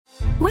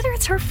Whether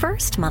it's her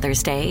first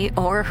Mother's Day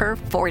or her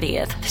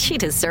 40th, she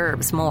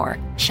deserves more.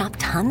 Shop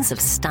tons of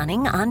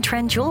stunning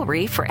on-trend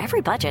jewelry for every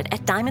budget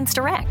at Diamonds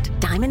Direct.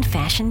 Diamond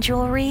fashion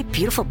jewelry,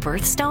 beautiful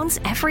birthstones,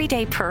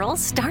 everyday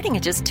pearls starting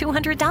at just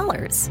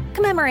 $200.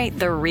 Commemorate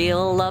the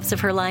real loves of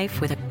her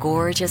life with a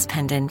gorgeous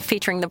pendant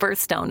featuring the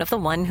birthstone of the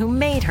one who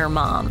made her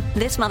mom.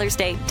 This Mother's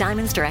Day,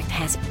 Diamonds Direct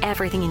has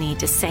everything you need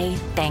to say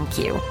thank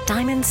you.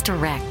 Diamonds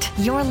Direct.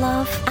 Your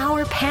love,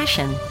 our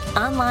passion.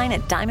 Online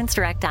at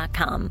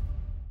diamondsdirect.com.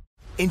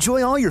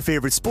 Enjoy all your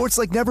favorite sports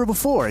like never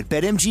before at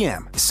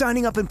BetMGM.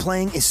 Signing up and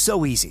playing is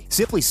so easy.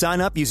 Simply sign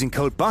up using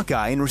code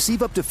Buckeye and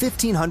receive up to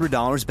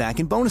 $1,500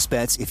 back in bonus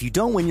bets if you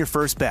don't win your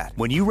first bet.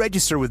 When you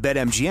register with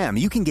BetMGM,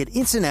 you can get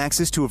instant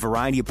access to a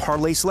variety of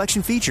parlay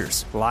selection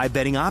features, live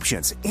betting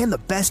options, and the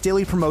best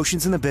daily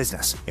promotions in the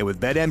business. And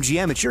with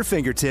BetMGM at your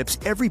fingertips,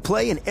 every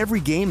play and every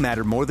game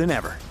matter more than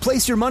ever.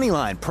 Place your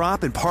moneyline,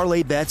 prop, and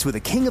parlay bets with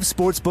the king of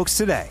sportsbooks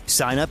today.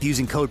 Sign up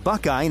using code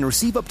Buckeye and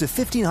receive up to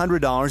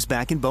 $1,500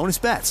 back in bonus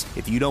bets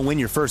if you don't win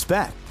your first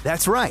bet.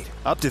 That's right,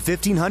 up to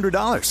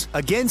 $1,500.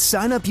 Again,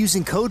 sign up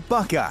using code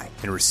Buckeye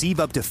and receive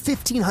up to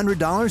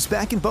 $1,500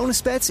 back in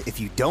bonus bets if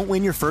you don't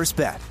win your first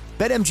bet.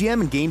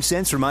 BetMGM and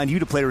GameSense remind you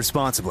to play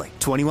responsibly.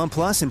 21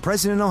 plus and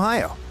present in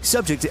Ohio.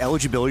 Subject to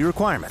eligibility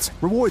requirements.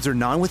 Rewards are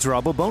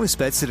non-withdrawable bonus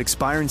bets that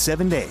expire in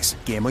 7 days.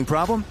 Gambling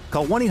problem?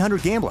 Call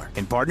 1-800-GAMBLER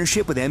in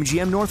partnership with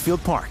MGM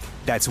Northfield Park.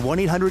 That's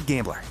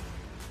 1-800-GAMBLER.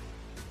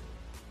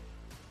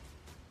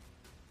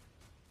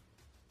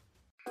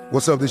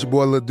 What's up, this your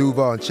boy Lil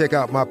Duval, and check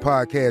out my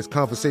podcast,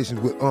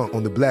 Conversations with Unc,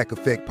 on the Black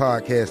Effect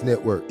Podcast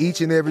Network.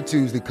 Each and every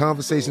Tuesday,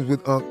 Conversations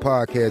with Unc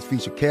podcast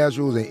feature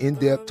casuals and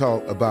in-depth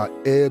talk about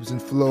ebbs and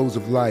flows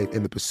of life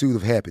and the pursuit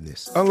of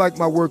happiness. Unlike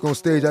my work on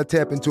stage, I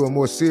tap into a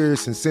more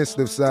serious and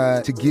sensitive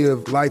side to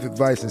give life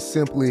advice and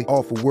simply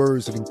offer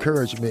words of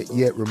encouragement,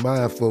 yet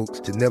remind folks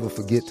to never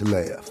forget to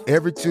laugh.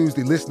 Every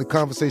Tuesday, listen to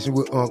Conversation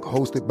with Unc,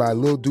 hosted by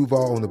Lil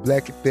Duval on the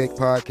Black Effect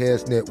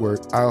Podcast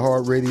Network,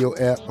 iHeartRadio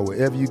app, or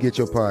wherever you get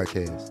your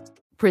podcasts.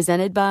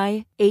 Presented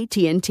by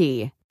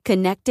AT&T.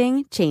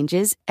 Connecting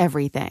changes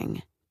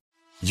everything.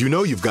 You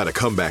know you've got a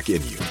comeback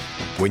in you.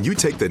 When you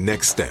take the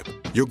next step,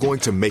 you're going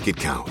to make it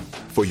count.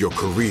 For your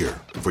career,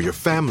 for your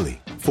family,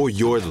 for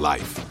your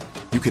life.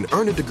 You can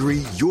earn a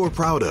degree you're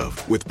proud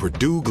of with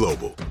Purdue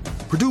Global.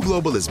 Purdue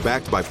Global is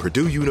backed by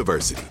Purdue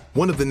University,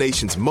 one of the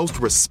nation's most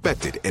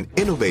respected and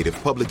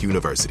innovative public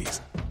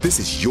universities. This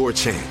is your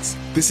chance.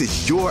 This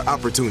is your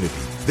opportunity.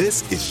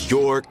 This is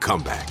your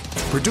comeback.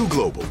 Purdue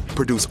Global,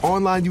 Purdue's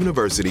online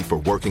university for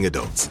working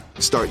adults.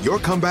 Start your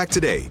comeback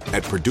today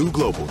at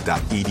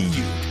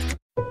purdueglobal.edu.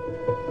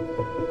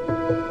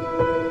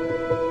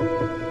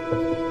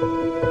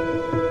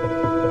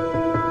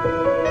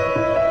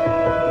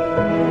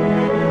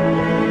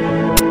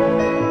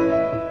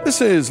 This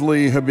is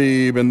Lee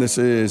Habib, and this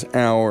is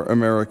Our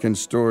American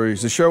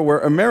Stories, the show where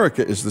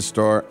America is the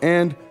star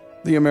and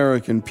the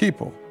American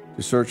people.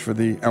 To search for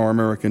the Our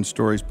American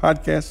Stories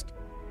podcast,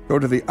 go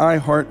to the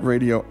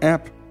iHeartRadio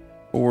app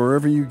or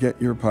wherever you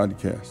get your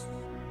podcasts.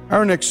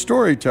 Our next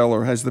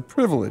storyteller has the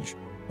privilege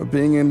of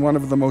being in one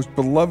of the most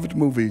beloved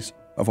movies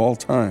of all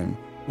time,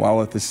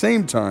 while at the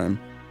same time,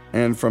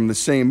 and from the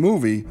same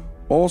movie,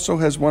 also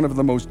has one of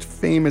the most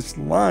famous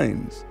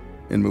lines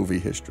in movie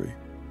history.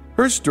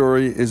 Her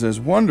story is as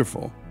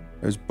wonderful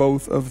as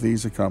both of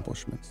these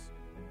accomplishments.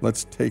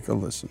 Let's take a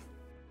listen.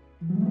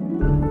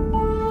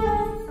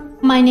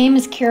 My name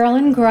is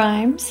Carolyn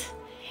Grimes,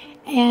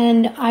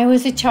 and I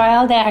was a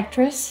child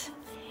actress,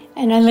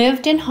 and I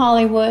lived in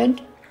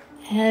Hollywood,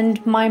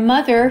 and my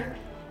mother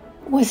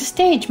was a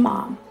stage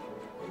mom.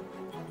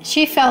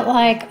 She felt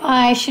like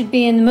I should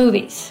be in the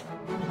movies.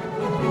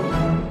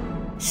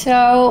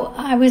 So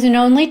I was an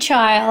only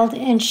child,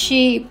 and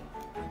she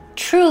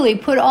truly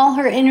put all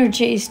her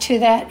energies to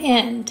that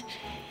end.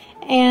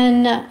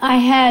 And I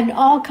had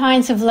all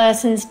kinds of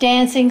lessons,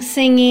 dancing,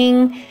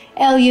 singing,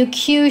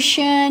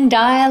 elocution,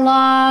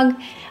 dialogue.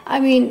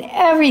 I mean,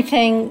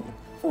 everything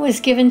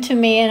was given to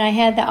me, and I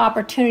had the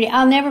opportunity.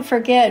 I'll never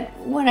forget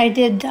when I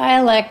did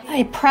dialect.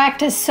 I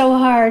practiced so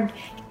hard.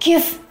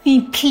 Give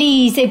me,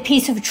 please, a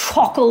piece of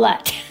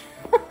chocolate.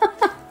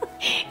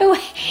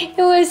 It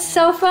was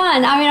so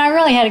fun. I mean, I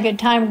really had a good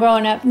time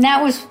growing up, and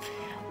that was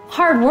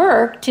hard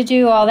work to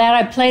do all that.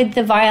 I played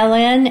the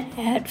violin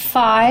at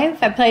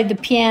 5. I played the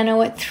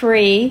piano at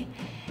 3.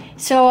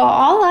 So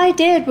all I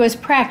did was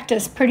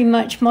practice pretty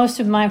much most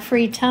of my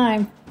free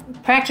time.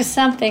 Practice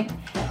something.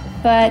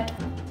 But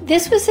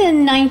this was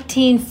in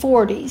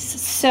 1940s.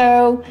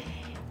 So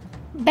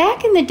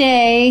back in the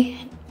day,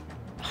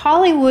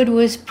 Hollywood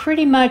was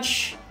pretty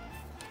much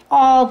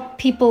all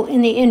people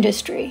in the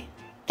industry.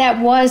 That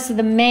was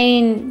the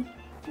main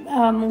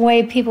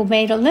way people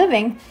made a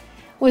living,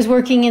 was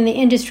working in the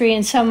industry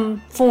in some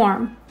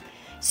form.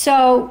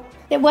 So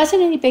it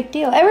wasn't any big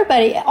deal.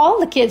 Everybody, all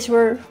the kids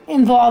were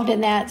involved in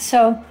that.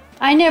 So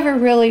I never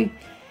really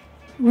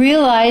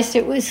realized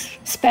it was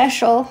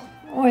special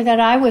or that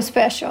I was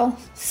special.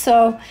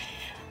 So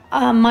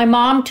my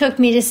mom took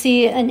me to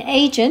see an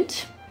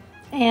agent,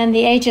 and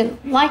the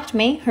agent liked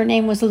me. Her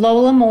name was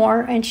Lola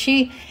Moore, and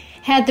she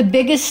had the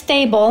biggest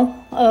stable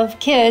of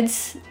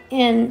kids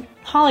in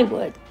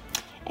Hollywood.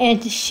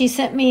 And she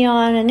sent me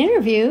on an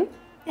interview,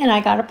 and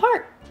I got a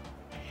part.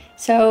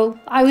 So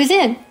I was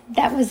in.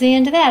 That was the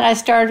end of that. I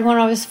started when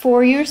I was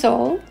 4 years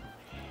old.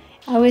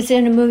 I was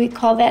in a movie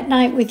called That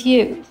Night with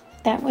You.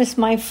 That was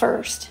my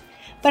first.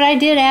 But I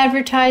did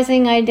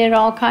advertising. I did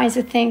all kinds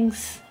of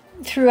things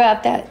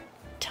throughout that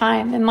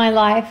time in my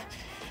life.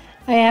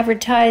 I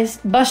advertised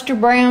Buster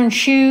Brown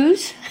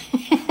shoes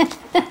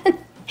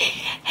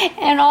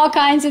and all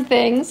kinds of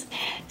things.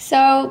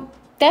 So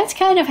that's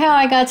kind of how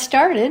I got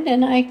started,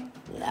 and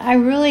I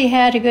really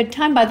had a good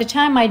time. By the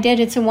time I did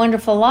It's a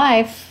Wonderful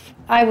Life,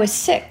 I was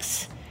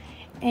 6,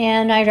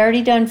 and I'd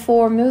already done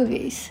 4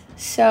 movies.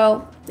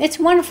 So It's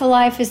a Wonderful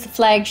Life is the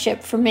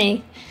flagship for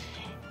me.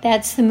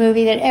 That's the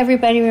movie that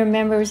everybody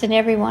remembers and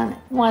everyone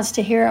wants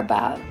to hear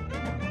about.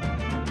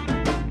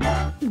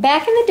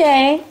 Back in the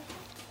day,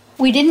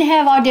 we didn't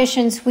have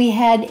auditions, we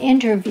had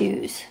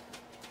interviews.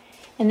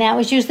 And that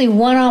was usually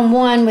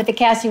one-on-one with the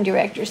casting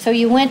director. So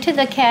you went to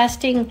the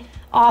casting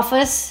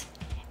office,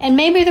 and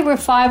maybe there were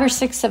 5 or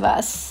 6 of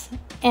us.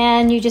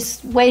 And you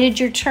just waited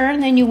your turn,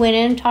 then you went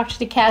in and talked to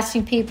the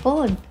casting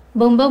people, and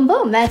boom, boom,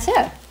 boom, that's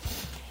it.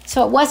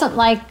 So it wasn't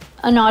like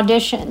an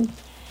audition.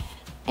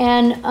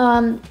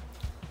 And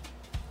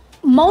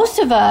most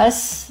of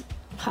us,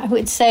 I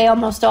would say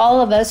almost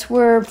all of us,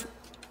 were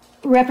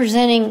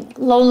representing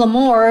Lola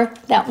Moore,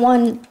 that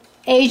one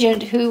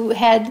agent who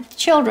had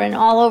children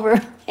all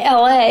over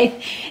LA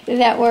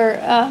that were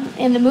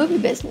in the movie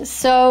business.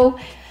 So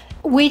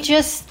we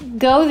just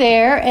go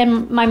there,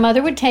 and my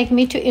mother would take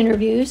me to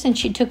interviews, and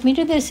she took me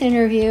to this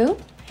interview,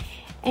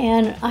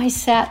 and I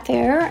sat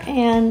there,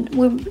 and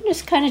we were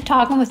just kind of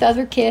talking with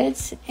other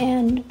kids,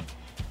 and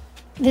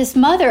this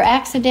mother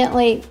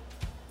accidentally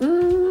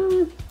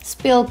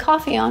spilled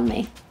coffee on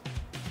me,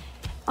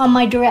 on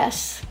my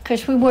dress,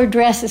 because we wore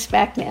dresses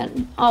back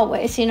then,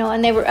 always,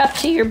 and they were up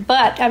to your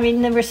butt. I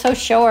mean, they were so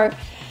short.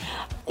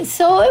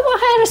 So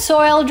I had a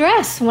soiled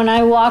dress when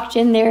I walked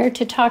in there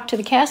to talk to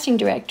the casting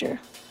director.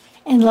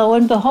 And lo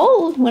and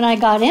behold, when I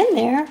got in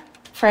there,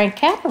 Frank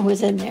Capra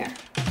was in there.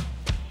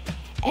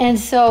 And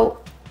so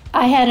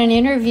I had an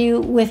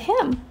interview with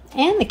him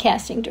and the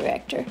casting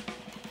director.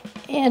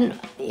 And,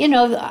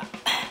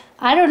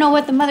 I don't know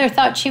what the mother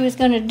thought she was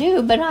going to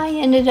do, but I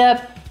ended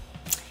up,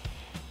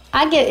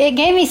 it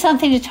gave me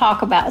something to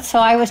talk about. So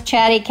I was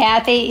chatty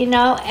Cathy,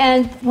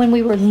 and when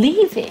we were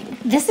leaving,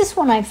 this is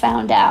when I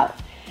found out.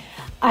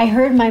 I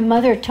heard my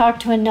mother talk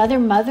to another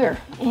mother,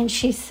 and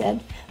she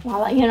said,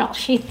 well,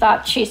 she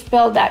thought she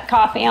spilled that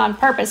coffee on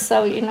purpose,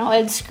 so,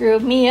 it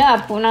screwed me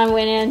up when I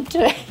went in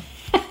to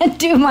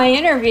do my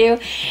interview.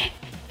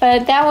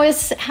 But that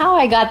was how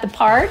I got the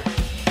part.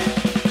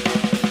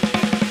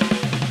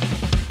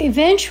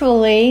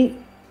 Eventually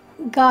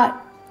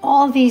got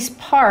all these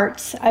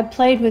parts. I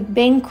played with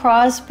Bing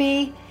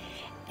Crosby,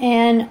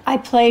 and I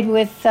played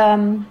with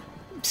some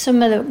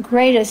of the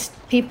greatest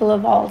people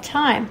of all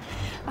time.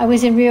 I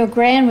was in Rio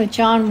Grande with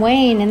John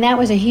Wayne, and that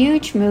was a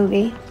huge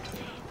movie.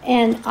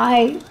 And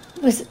I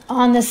was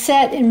on the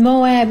set in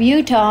Moab,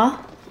 Utah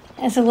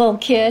as a little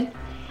kid,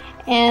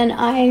 and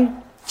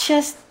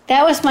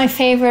that was my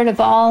favorite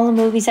of all the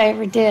movies I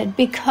ever did,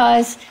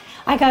 because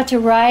I got to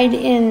ride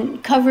in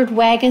covered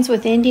wagons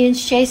with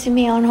Indians chasing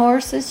me on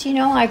horses.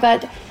 I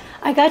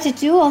got to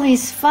do all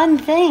these fun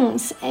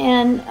things,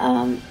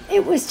 and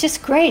it was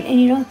just great.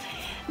 And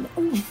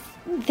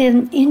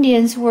the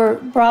Indians were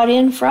brought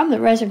in from the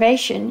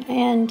reservation,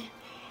 and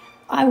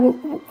I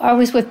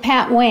was with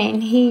Pat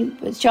Wayne. He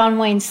was John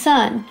Wayne's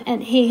son,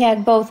 and he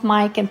had both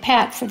Mike and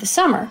Pat for the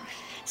summer.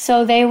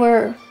 So they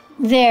were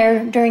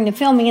there during the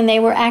filming, and they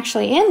were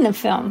actually in the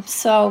film.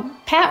 So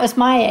Pat was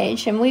my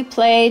age, and we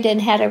played and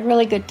had a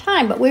really good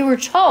time, but we were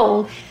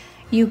told,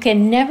 you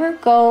can never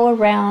go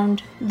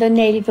around the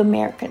Native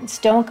Americans.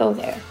 Don't go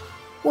there.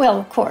 Well,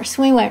 of course,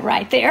 we went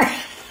right there.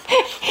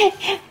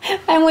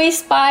 And we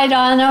spied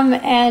on them,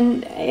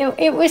 and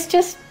it was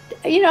just,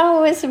 it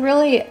was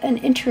really an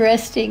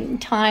interesting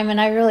time, and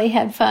I really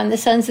had fun. The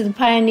Sons of the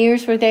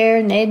Pioneers were there,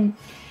 and they'd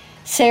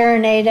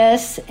serenade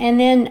us. And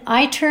then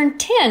I turned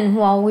 10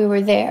 while we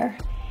were there,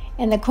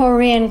 and the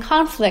Korean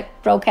conflict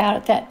broke out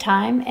at that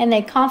time, and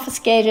they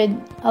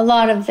confiscated a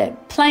lot of the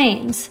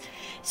planes.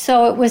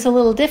 So it was a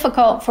little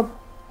difficult for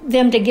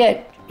them to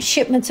get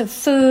shipments of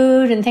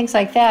food and things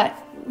like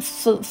that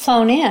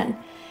flown in.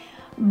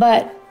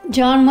 But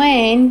John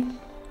Wayne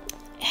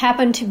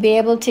happened to be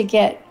able to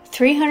get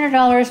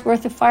 $300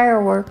 worth of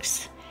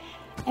fireworks,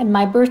 and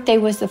my birthday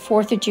was the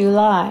 4th of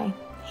July.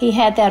 He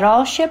had that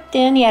all shipped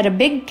in. He had a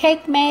big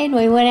cake made.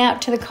 We went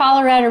out to the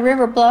Colorado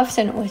River Bluffs,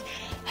 and it was,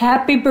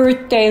 "Happy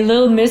birthday,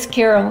 little Miss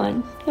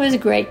Carolyn." It was a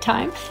great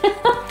time.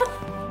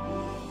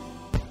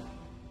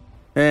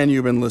 And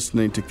you've been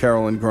listening to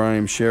Carolyn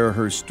Grimes share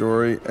her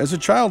story as a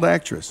child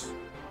actress.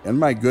 And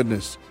my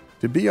goodness,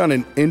 to be on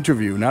an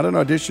interview, not an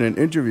audition, an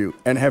interview,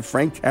 and have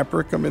Frank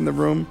Capra come in the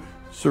room,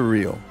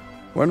 surreal.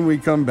 When we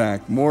come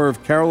back, more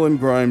of Carolyn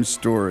Grimes'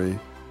 story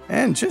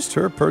and just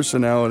her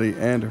personality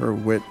and her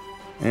wit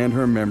and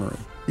her memory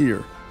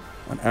here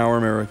on Our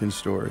American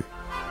Story.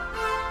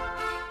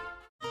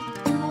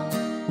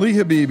 Lee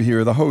Habib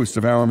here, the host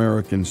of Our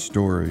American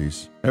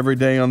Stories. Every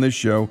day on this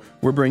show,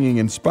 we're bringing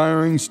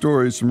inspiring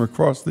stories from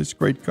across this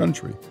great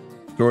country.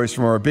 Stories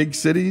from our big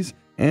cities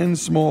and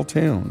small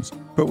towns.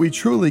 But we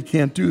truly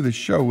can't do this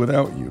show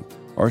without you.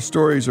 Our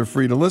stories are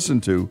free to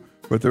listen to,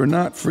 but they're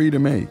not free to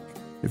make.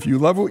 If you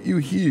love what you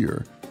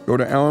hear, go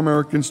to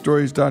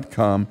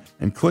OurAmericanStories.com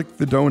and click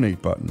the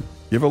donate button.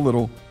 Give a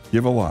little,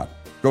 give a lot.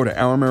 Go to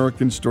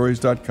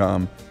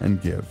OurAmericanStories.com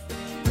and give.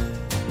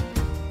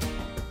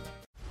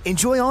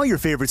 Enjoy all your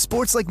favorite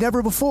sports like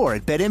never before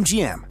at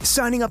BetMGM.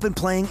 Signing up and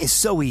playing is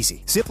so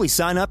easy. Simply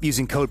sign up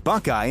using code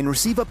Buckeye and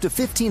receive up to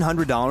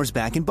 $1,500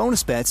 back in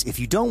bonus bets if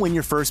you don't win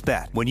your first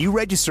bet. When you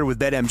register with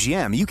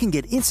BetMGM, you can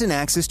get instant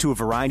access to a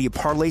variety of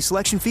parlay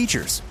selection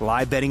features,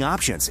 live betting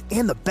options,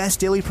 and the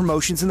best daily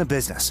promotions in the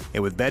business.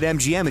 And with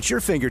BetMGM at your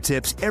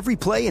fingertips, every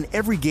play and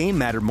every game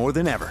matter more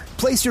than ever.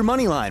 Place your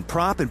moneyline,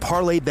 prop, and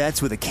parlay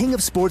bets with the king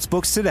of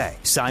sportsbooks today.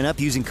 Sign up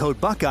using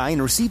code Buckeye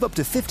and receive up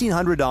to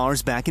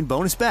 $1,500 back in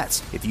bonus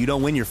bets if you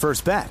don't win your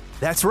first bet.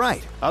 That's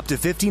right, up to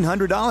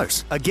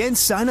 $1,500. Again,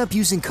 sign up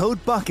using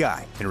code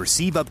Buckeye and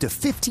receive up to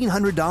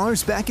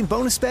 $1,500 back in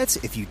bonus bets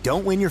if you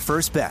don't win your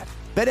first bet.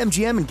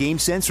 BetMGM and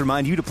GameSense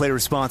remind you to play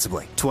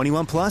responsibly.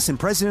 21 plus and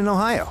present in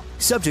Ohio.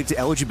 Subject to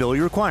eligibility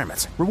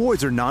requirements.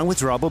 Rewards are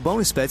non-withdrawable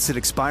bonus bets that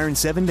expire in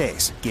 7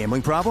 days.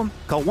 Gambling problem?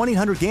 Call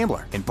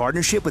 1-800-GAMBLER in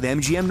partnership with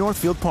MGM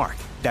Northfield Park.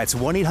 That's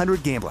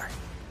 1-800-GAMBLER.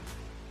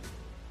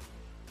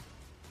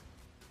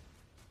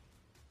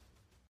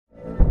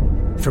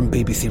 From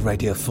BBC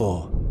Radio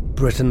 4,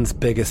 Britain's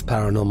biggest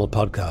paranormal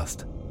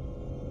podcast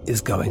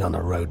is going on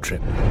a road trip.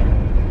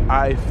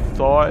 I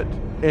thought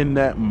in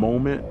that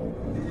moment,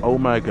 oh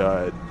my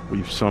God,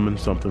 we've summoned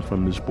something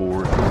from this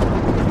board.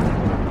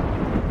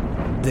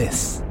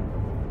 This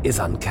is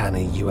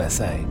Uncanny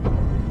USA.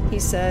 He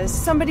says,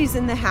 somebody's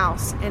in the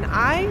house, and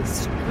I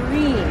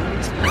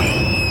screamed.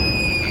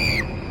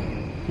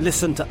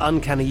 Listen to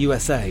Uncanny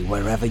USA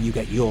wherever you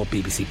get your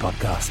BBC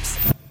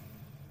podcasts,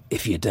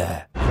 if you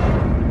dare.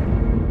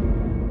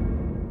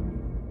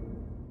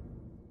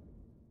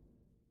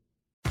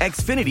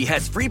 Xfinity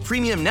has free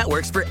premium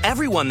networks for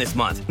everyone this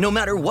month, no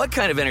matter what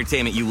kind of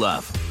entertainment you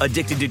love.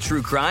 Addicted to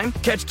true crime?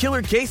 Catch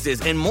killer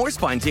cases and more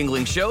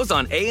spine-tingling shows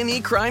on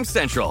A&E Crime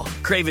Central.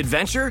 Crave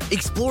adventure?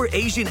 Explore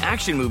Asian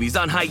action movies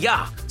on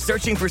Hi-YAH.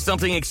 Searching for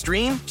something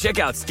extreme? Check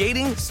out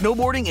skating,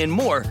 snowboarding, and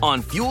more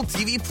on Fuel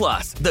TV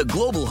Plus, the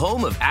global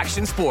home of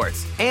action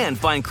sports. And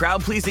find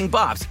crowd-pleasing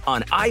bops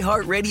on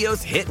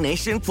iHeartRadio's Hit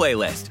Nation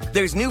playlist.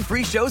 There's new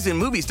free shows and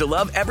movies to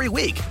love every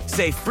week.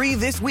 Say free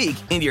this week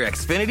in your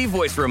Xfinity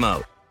voice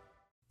remote.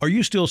 Are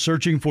you still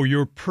searching for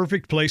your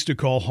perfect place to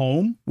call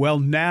home? Well,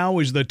 now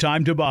is the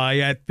time to buy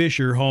at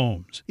Fisher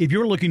Homes. If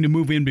you're looking to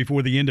move in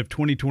before the end of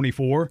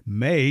 2024,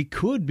 May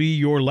could be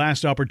your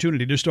last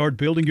opportunity to start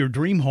building your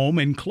dream home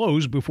and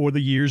close before the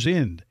year's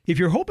end. If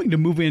you're hoping to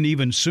move in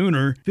even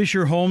sooner,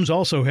 Fisher Homes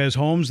also has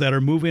homes that are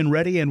move-in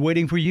ready and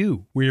waiting for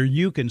you, where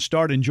you can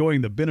start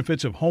enjoying the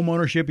benefits of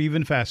homeownership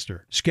even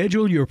faster.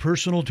 Schedule your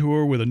personal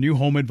tour with a new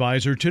home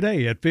advisor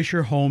today at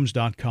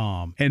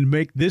FisherHomes.com and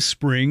make this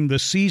spring the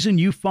season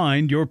you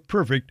find your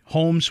perfect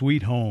home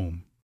sweet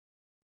home.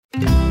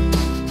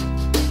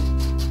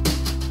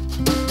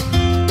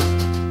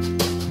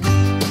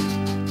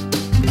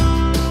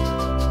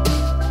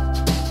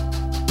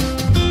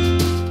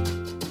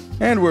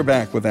 And we're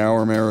back with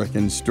Our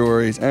American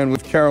Stories and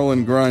with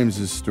Carolyn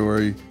Grimes'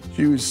 story.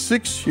 She was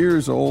 6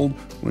 years old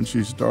when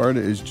she starred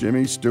as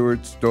Jimmy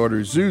Stewart's daughter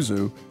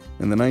Zuzu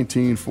in the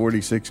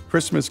 1946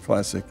 Christmas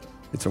classic,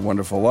 It's a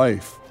Wonderful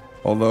Life.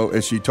 Although,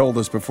 as she told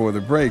us before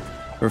the break,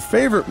 her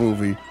favorite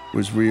movie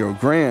was Rio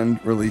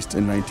Grande, released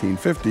in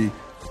 1950,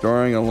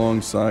 starring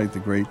alongside the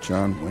great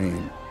John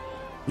Wayne.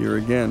 Here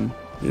again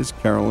is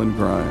Carolyn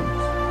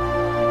Grimes.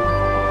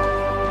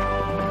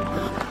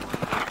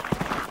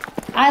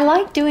 I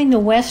like doing the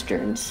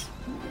Westerns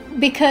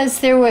because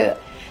there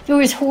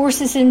was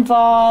horses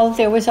involved.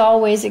 There was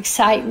always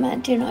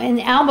excitement. You know, in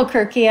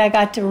Albuquerque, I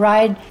got to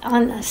ride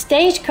on a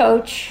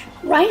stagecoach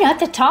right at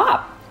the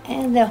top.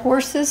 And the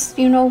horses,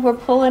 you know, were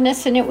pulling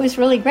us, and it was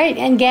really great.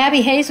 And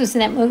Gabby Hayes was in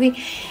that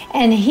movie,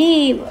 and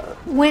he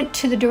went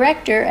to the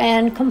director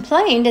and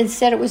complained and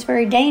said it was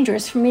very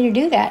dangerous for me to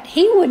do that.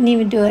 He wouldn't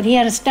even do it. He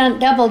had a stunt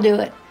double do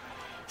it.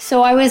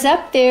 So I was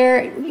up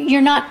there.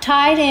 You're not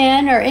tied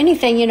in or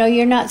anything, you know,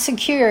 you're not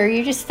secure.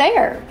 You're just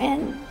there.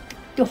 And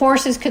the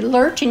horses could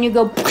lurch, and you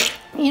go,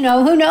 you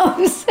know, who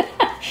knows?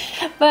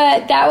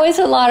 But that was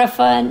a lot of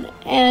fun.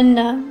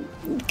 And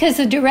because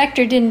the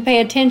director didn't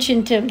pay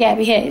attention to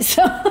Gabby Hayes,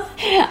 so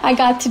I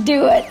got to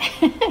do it.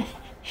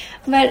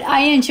 But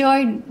I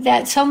enjoyed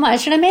that so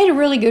much, and I made a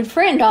really good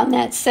friend on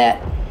that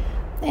set,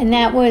 and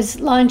that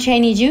was Lon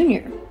Chaney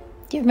Jr.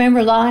 Do you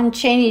remember Lon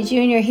Chaney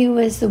Jr.? He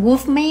was the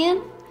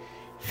Wolfman.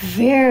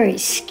 Very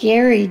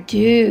scary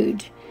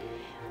dude.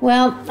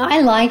 Well,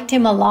 I liked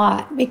him a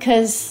lot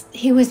because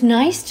he was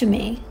nice to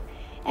me,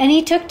 And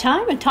he took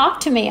time and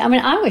talked to me. I mean,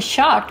 I was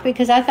shocked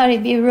because I thought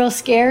he'd be real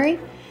scary. And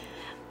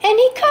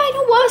he kind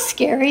of was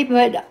scary,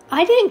 but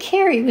I didn't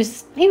care. He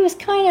was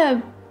kind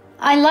of,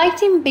 I liked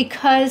him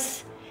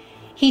because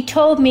he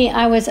told me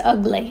I was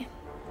ugly.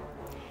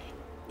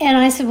 And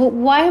I said, well,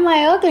 why am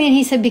I ugly? And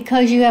he said,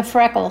 because you have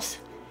freckles.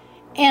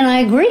 And I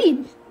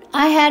agreed.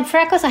 I had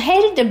freckles. I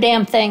hated the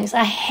damn things.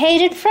 I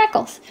hated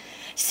freckles.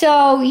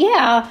 So,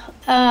 yeah,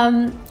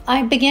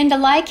 I began to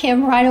like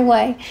him right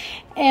away.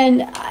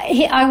 And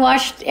I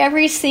watched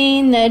every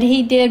scene that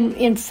he did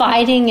in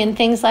fighting and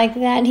things like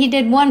that. And he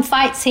did one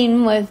fight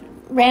scene with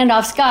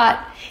Randolph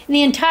Scott. And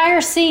the entire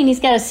scene, he's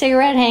got a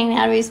cigarette hanging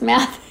out of his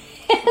mouth.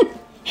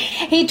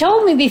 He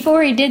told me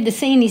before he did the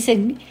scene, he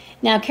said,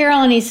 now,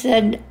 Carolyn, he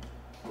said,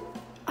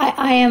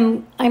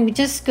 I'm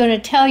just going to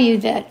tell you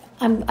that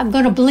I'm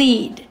going to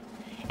bleed.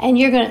 And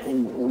you're going to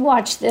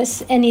watch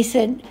this. And he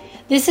said,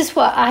 this is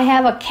what, I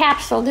have a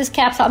capsule, this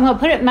capsule, I'm going to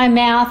put it in my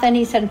mouth. And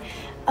he said,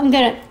 I'm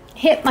going to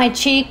hit my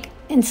cheek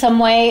in some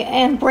way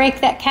and break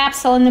that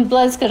capsule and the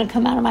blood's going to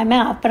come out of my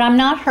mouth. But I'm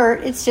not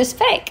hurt, it's just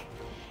fake.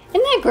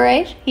 Isn't that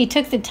great? He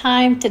took the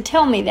time to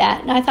tell me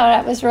that, and I thought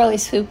that was really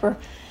super.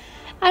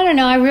 I don't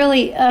know, I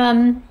really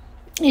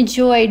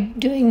enjoyed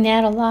doing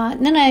that a lot.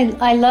 And then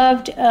I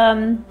loved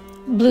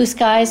Blue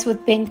Skies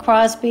with Bing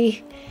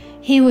Crosby.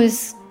 He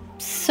was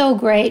so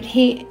great.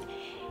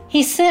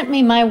 He sent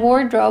me my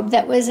wardrobe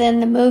that was in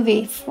the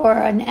movie for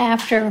an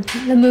after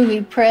the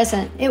movie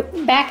present.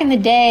 Back in the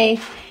day,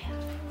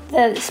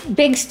 the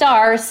big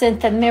stars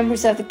sent the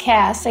members of the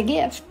cast a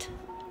gift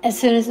as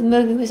soon as the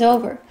movie was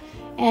over.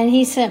 And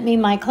he sent me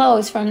my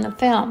clothes from the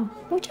film,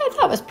 which I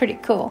thought was pretty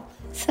cool.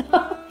 So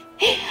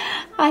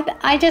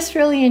I just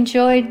really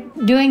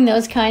enjoyed doing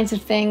those kinds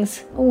of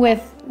things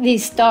with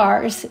these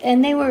stars.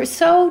 And they were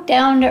so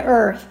down to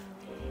earth.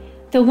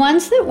 The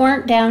ones that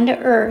weren't down to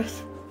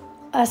earth,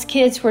 us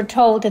kids were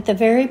told at the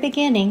very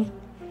beginning,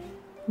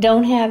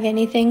 don't have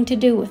anything to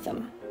do with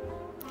them.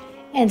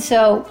 And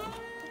so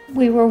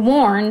we were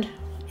warned,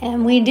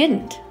 and we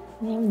didn't.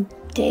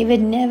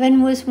 David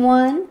Niven was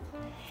one.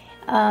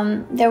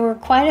 There were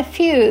quite a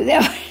few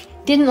that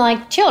didn't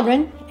like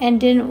children and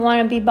didn't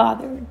want to be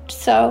bothered.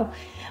 So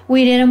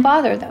we didn't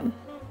bother them.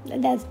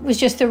 That was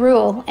just the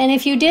rule. And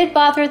if you did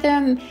bother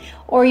them,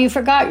 or you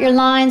forgot your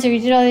lines, or you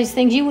did all these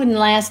things, you wouldn't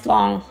last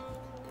long.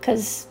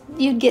 Because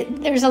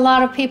there's a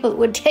lot of people that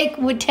would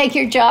take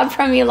your job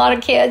from you, a lot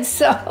of kids.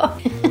 So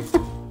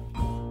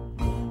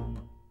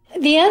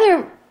the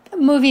other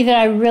movie that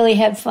I really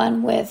had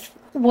fun with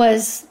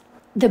was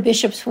The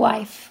Bishop's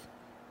Wife.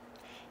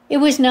 It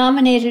was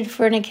nominated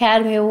for an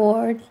Academy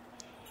Award,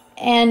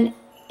 and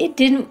it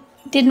didn't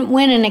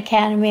win an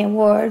Academy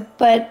Award,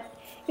 but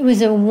it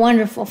was a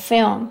wonderful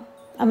film.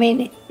 I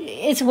mean,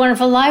 It's a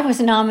Wonderful Life was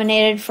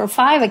nominated for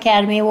 5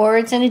 Academy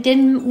Awards, and it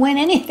didn't win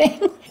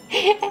anything.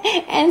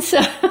 And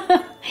so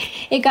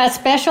it got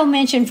special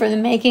mention for the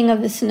making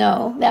of the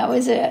snow. That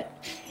was it.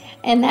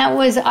 And that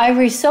was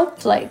ivory soap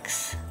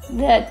flakes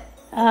that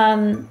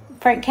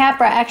Frank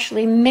Capra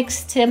actually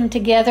mixed them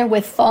together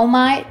with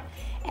fomite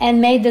and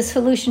made the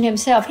solution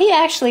himself. He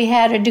actually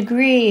had a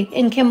degree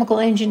in chemical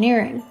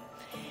engineering.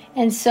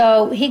 And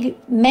so he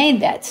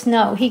made that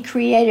snow. He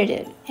created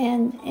it.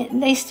 And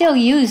they still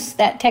use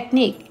that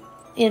technique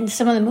in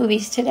some of the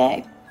movies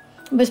today.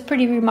 It was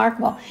pretty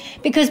remarkable.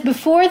 Because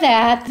before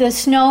that, the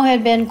snow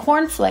had been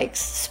cornflakes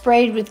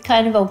sprayed with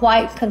kind of a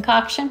white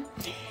concoction.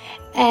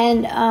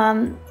 And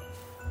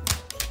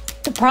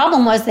the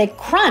problem was they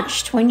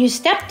crunched when you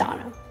stepped on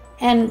them.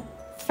 And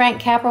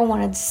Frank Capra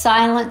wanted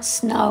silent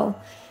snow.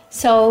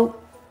 So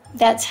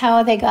that's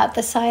how they got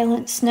the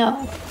silent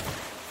snow.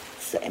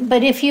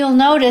 But if you'll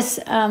notice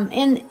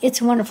in It's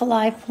a Wonderful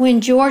Life,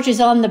 when George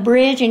is on the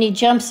bridge and he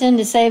jumps in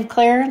to save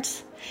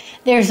Clarence,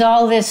 there's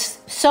all this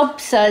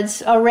soap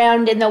suds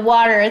around in the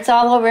water. It's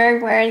all over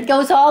everywhere. It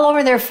goes all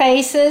over their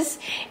faces.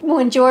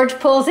 When George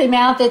pulls him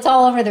out, it's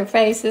all over their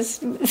faces.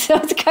 So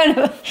it's kind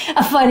of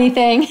a funny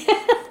thing.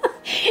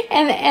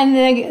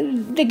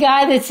 and the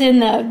guy that's in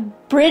the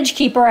bridge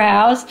keeper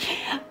house,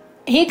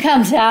 he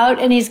comes out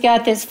and he's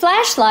got this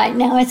flashlight.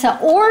 Now, it's an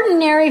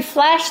ordinary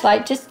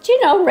flashlight, just,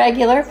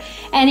 regular.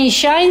 And he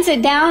shines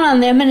it down on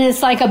them, and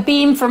it's like a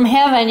beam from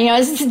heaven.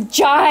 It's this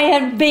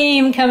giant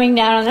beam coming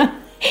down on them.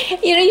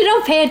 You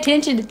don't pay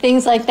attention to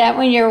things like that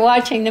when you're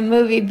watching the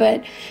movie,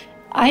 but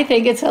I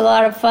think it's a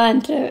lot of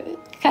fun to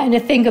kind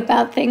of think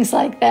about things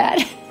like that.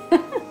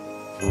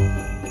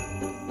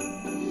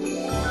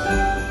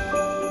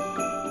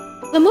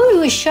 The movie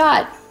was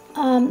shot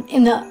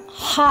in the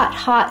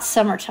hot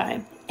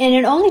summertime. And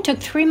it only took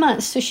 3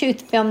 months to shoot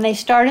the film. They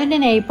started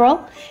in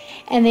April,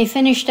 and they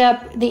finished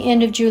up the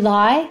end of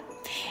July.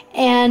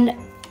 And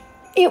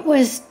it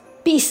was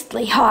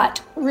beastly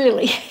hot,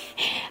 really.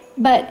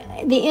 But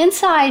the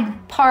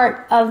inside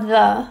part of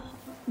the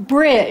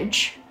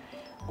bridge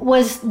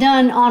was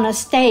done on a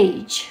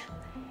stage.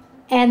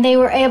 And they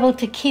were able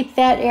to keep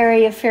that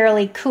area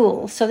fairly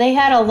cool. So they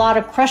had a lot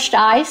of crushed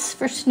ice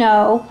for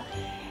snow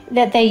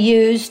that they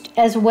used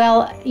as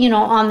well,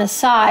 on the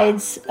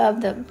sides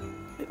of the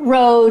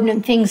road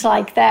and things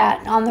like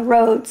that on the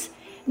roads.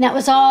 And that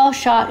was all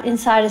shot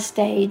inside a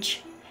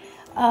stage.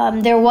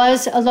 There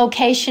was a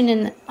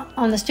location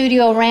on the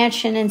Studio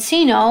Ranch in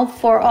Encino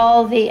for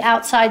all the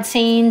outside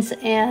scenes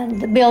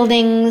and the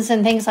buildings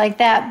and things like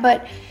that.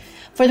 But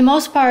for the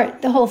most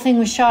part, the whole thing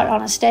was shot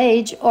on a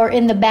stage or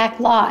in the back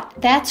lot.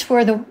 That's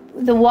where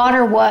the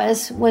water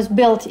was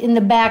built in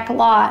the back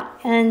lot.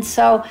 And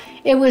so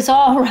it was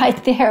all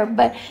right there.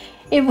 But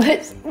it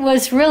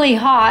was really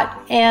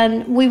hot,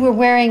 and we were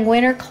wearing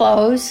winter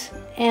clothes.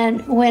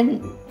 And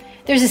when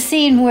there's a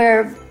scene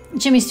where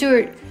Jimmy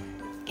Stewart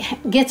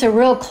gets a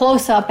real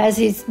close-up as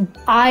his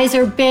eyes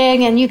are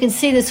big and you can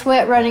see the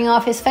sweat running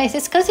off his face.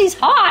 It's because he's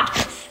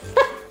hot.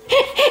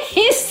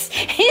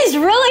 He's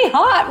really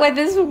hot with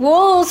this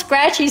wool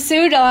scratchy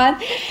suit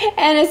on,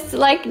 and it's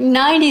like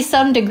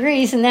 90-some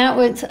degrees, and that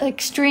was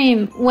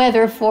extreme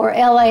weather for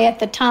LA at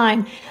the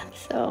time.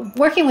 So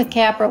working with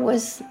Capra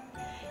was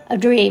a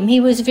dream. He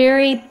was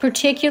very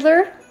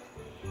particular.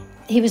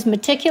 He was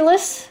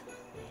meticulous.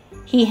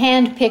 He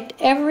handpicked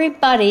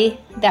everybody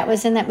that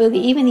was in that movie,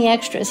 even the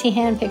extras. He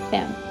handpicked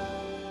them.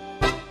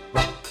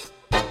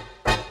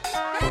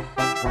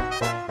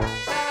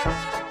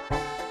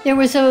 There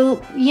was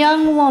a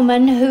young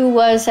woman who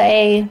was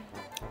in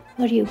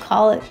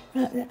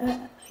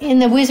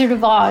the Wizard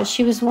of Oz.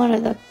 She was one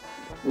of the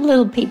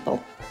little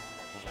people.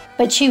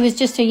 But she was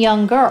just a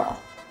young girl.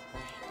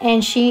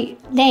 And she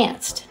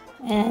danced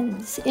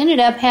and ended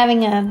up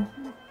having a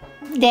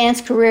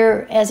dance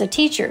career as a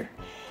teacher.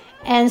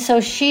 And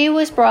so she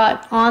was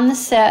brought on the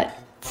set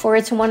for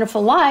It's a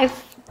Wonderful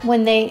Life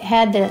when they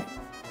had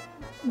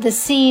the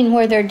scene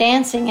where they're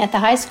dancing at the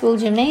high school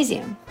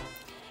gymnasium.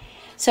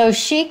 So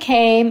she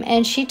came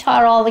and she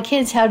taught all the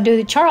kids how to do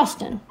the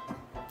Charleston.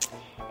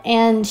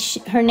 And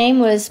her name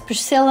was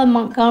Priscilla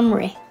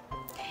Montgomery.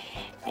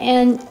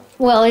 And,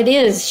 well, it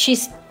is.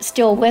 She's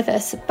still with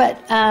us. But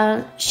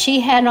she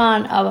had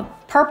on a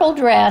purple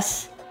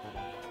dress.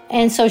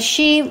 And so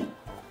she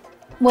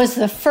was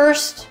the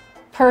first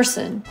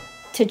person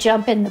to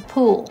jump in the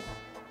pool.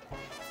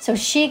 So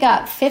she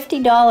got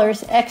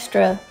 $50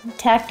 extra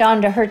tacked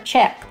onto her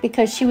check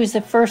because she was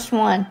the first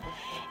one.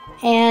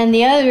 And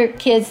the other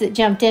kids that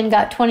jumped in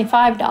got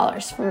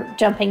 $25 for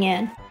jumping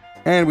in.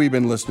 And we've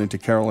been listening to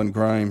Carolyn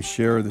Grimes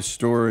share the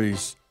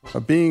stories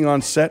of being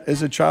on set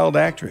as a child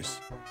actress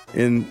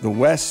in the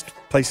West,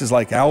 places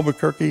like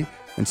Albuquerque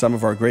and some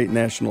of our great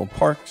national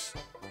parks,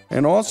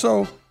 and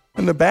also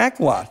in the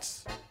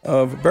backlots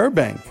of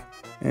Burbank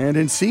and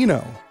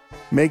Encino,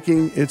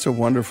 making It's a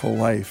Wonderful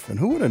Life. And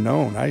who would have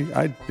known?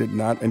 I did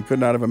not and could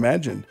not have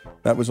imagined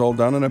that was all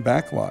done in a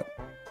backlot.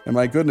 And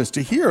my goodness,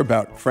 to hear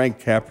about Frank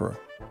Capra,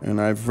 and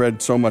I've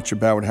read so much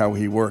about how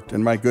he worked,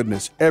 and my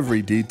goodness,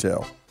 every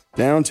detail,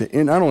 down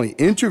to not only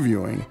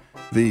interviewing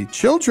the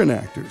children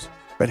actors,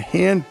 but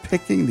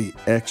hand-picking the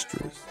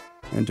extras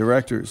and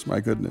directors, my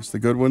goodness, the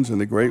good ones and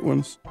the great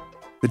ones.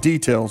 The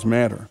details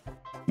matter.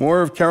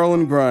 More of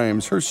Carolyn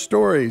Grimes, her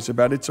stories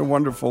about It's a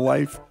Wonderful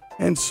Life,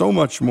 and so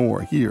much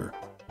more here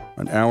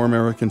on Our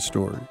American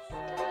Stories.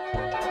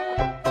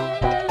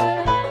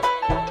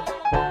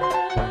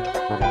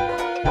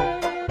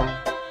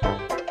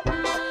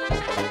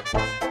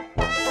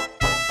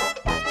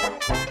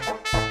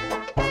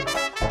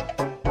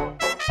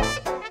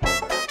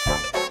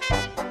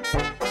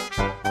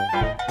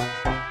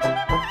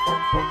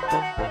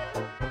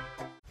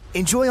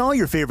 Enjoy all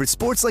your favorite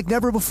sports like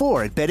never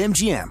before at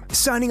BetMGM.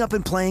 Signing up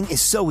and playing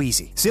is so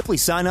easy. Simply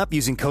sign up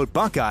using code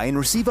Buckeye and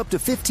receive up to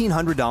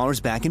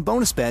 $1,500 back in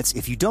bonus bets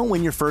if you don't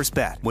win your first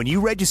bet. When you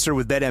register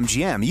with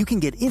BetMGM, you can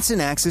get instant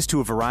access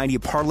to a variety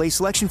of parlay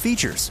selection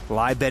features,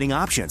 live betting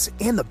options,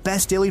 and the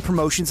best daily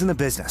promotions in the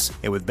business.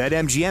 And with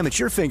BetMGM at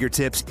your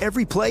fingertips,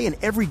 every play and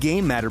every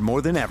game matter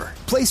more than ever.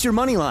 Place your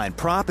moneyline,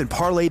 prop, and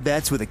parlay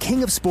bets with the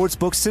king of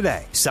sportsbooks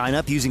today. Sign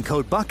up using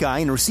code Buckeye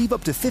and receive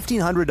up to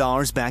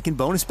 $1,500 back in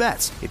bonus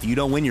bets if you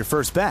don't win your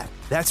first bet.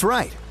 That's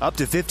right, up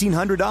to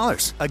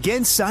 $1,500.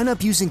 Again, sign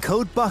up using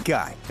code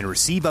Buckeye and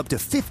receive up to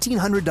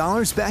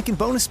 $1,500 back in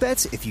bonus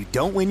bets if you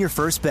don't win your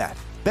first bet.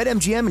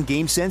 BetMGM and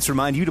GameSense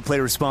remind you to play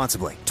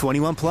responsibly.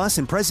 21 plus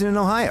and present in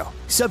Ohio.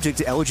 Subject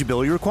to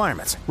eligibility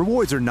requirements.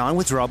 Rewards are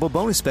non-withdrawable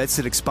bonus bets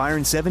that expire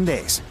in 7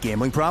 days.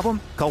 Gambling problem?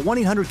 Call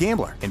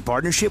 1-800-GAMBLER in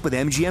partnership with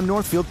MGM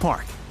Northfield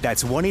Park.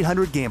 That's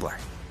 1-800-GAMBLER.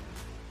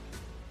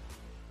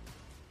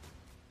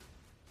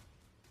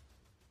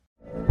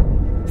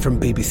 From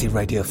BBC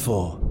Radio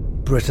 4,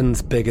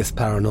 Britain's biggest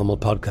paranormal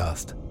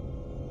podcast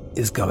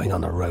is going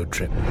on a road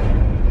trip.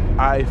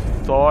 I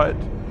thought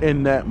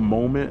in that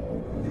moment,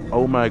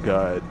 oh my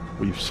God,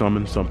 we've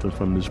summoned something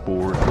from this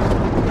board.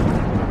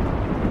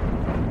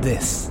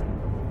 This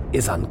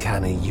is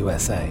Uncanny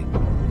USA.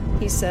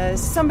 He says,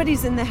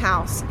 somebody's in the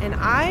house, and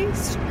I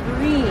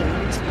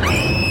screamed.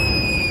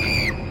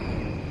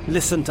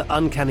 Listen to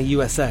Uncanny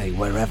USA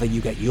wherever you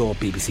get your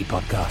BBC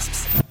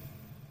podcasts,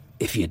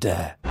 if you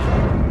dare.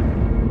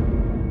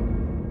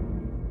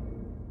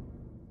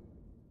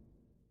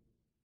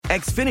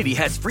 Xfinity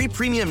has free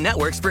premium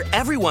networks for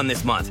everyone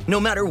this month, no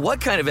matter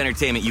what kind of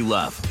entertainment you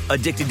love.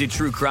 Addicted to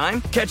true crime?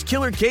 Catch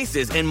killer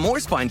cases and more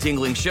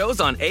spine-tingling shows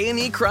on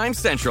A&E Crime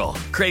Central.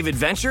 Crave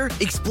adventure?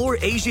 Explore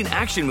Asian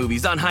action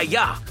movies on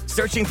Hi-YAH.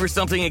 Searching for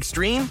something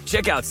extreme?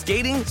 Check out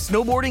skating,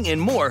 snowboarding, and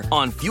more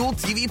on Fuel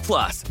TV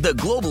Plus, the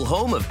global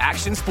home of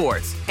action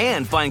sports.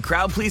 And find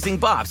crowd-pleasing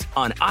bops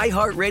on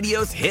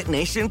iHeartRadio's Hit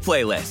Nation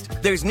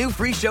playlist. There's new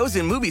free shows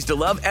and movies to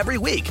love every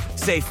week.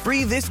 Say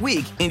free this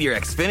week in your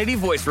Xfinity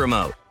voice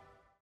remote.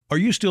 Are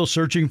you still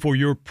searching for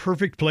your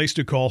perfect place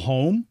to call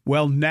home?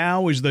 Well,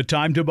 now is the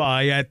time to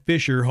buy at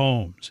Fisher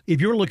Homes. If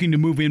you're looking to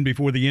move in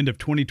before the end of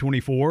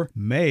 2024,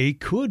 May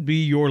could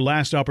be your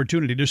last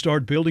opportunity to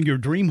start building your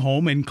dream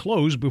home and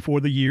close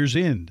before the year's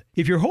end.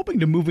 If you're hoping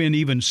to move in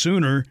even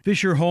sooner,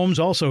 Fisher Homes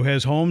also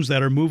has homes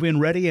that are move-in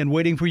ready and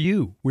waiting for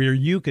you, where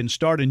you can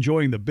start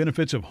enjoying the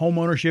benefits of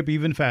homeownership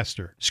even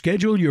faster.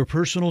 Schedule your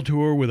personal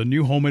tour with a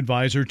new home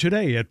advisor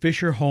today at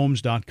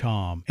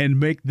FisherHomes.com and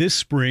make this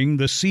spring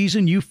the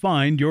season you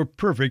find your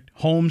perfect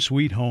home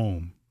sweet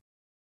home.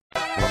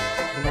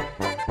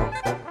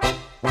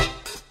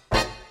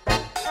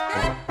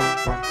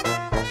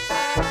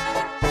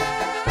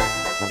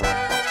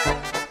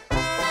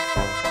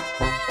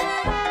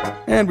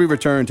 And we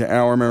return to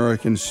Our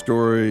American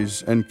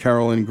Stories and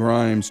Carolyn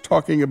Grimes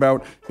talking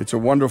about It's a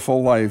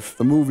Wonderful Life,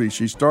 the movie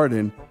she starred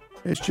in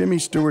as Jimmy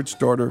Stewart's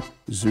daughter,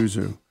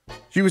 Zuzu.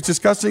 She was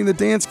discussing the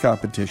dance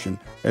competition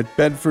at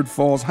Bedford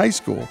Falls High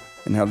School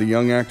and how the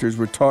young actors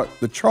were taught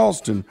the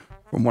Charleston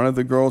from one of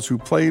the girls who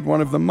played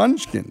one of the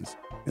Munchkins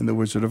in The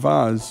Wizard of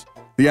Oz.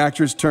 The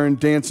actress turned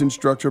dance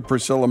instructor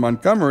Priscilla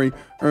Montgomery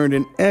earned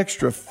an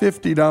extra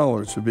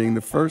 $50 for being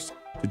the first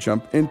to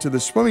jump into the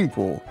swimming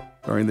pool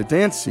during the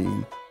dance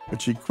scene,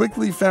 but she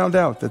quickly found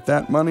out that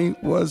that money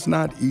was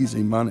not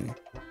easy money.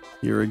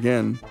 Here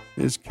again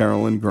is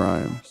Carolyn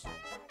Grimes.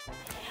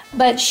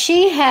 But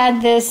she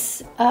had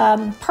this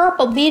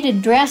purple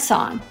beaded dress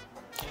on.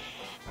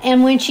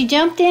 And when she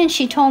jumped in,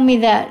 she told me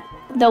that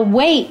the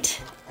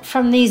weight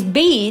from these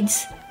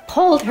beads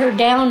pulled her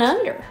down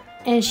under.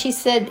 And she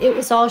said it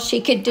was all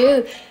she could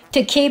do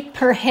to keep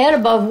her head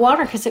above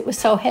water because it was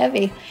so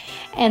heavy.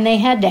 And they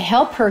had to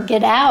help her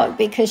get out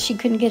because she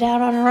couldn't get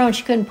out on her own.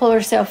 She couldn't pull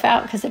herself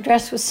out because the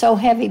dress was so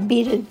heavy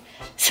beaded.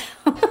 So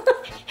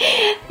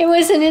it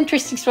was an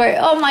interesting story.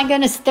 Oh my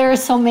goodness, there are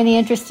so many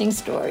interesting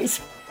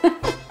stories.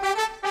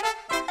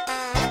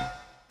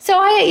 So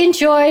I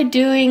enjoyed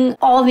doing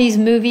all these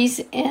movies,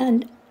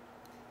 and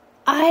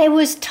I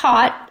was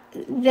taught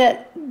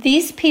that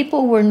these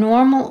people were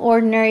normal,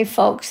 ordinary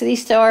folks.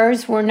 These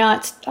stars were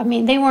not,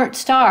 they weren't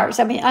stars.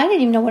 I didn't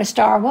even know what a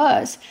star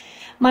was.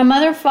 My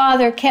mother and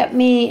father kept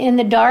me in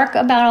the dark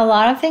about a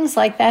lot of things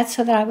like that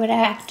so that I would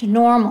act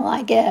normal,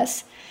 I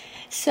guess.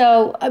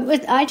 So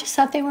I just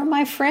thought they were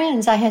my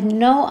friends. I had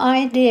no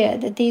idea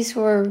that these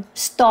were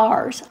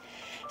stars.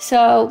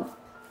 So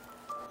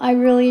I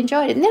really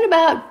enjoyed it. And then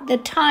about the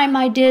time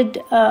I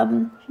did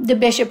The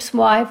Bishop's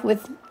Wife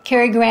with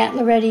Cary Grant,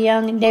 Loretta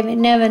Young, and David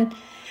Niven,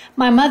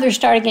 my mother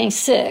started getting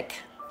sick.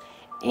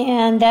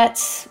 And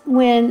that's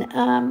when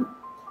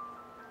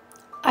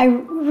I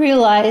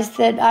realized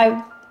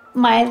that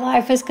my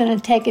life was going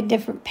to take a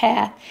different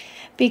path,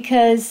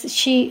 because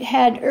she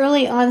had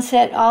early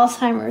onset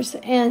Alzheimer's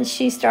and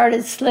she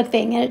started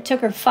slipping, and it took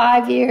her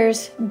 5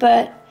 years,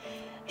 but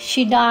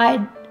she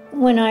died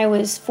when I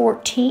was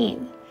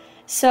 14.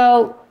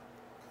 So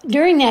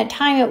during that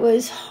time, it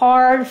was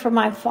hard for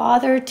my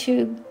father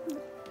to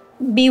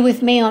be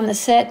with me on the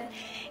set.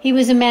 He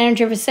was a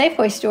manager of a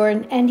Safeway store,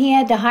 and he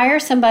had to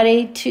hire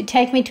somebody to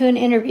take me to an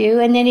interview,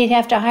 and then he'd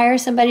have to hire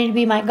somebody to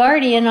be my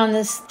guardian on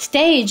the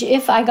stage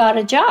if I got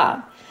a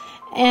job.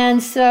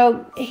 And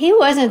so he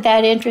wasn't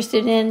that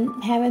interested in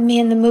having me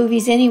in the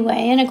movies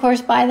anyway. And of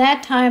course, by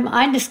that time,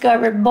 I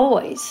discovered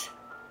boys.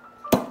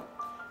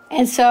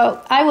 And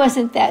so I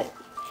wasn't that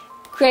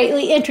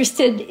greatly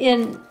interested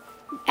in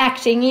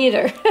acting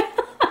either.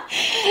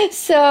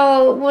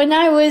 So when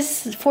I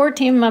was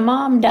 14, my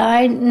mom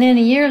died, and then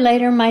a year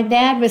later, my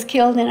dad was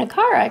killed in a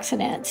car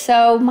accident.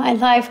 So my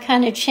life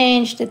kind of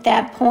changed at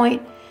that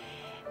point.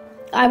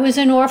 I was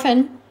an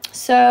orphan,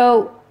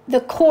 so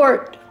the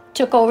court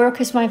took over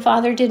because my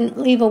father didn't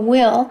leave a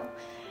will.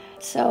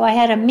 So I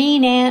had a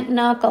mean aunt and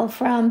uncle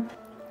from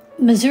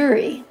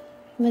Missouri.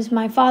 It was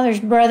my father's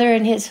brother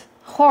and his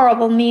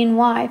horrible, mean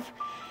wife.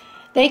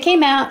 They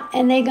came out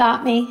and they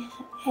got me.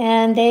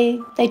 And they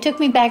took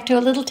me back to a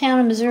little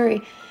town in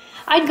Missouri.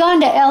 I'd gone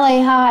to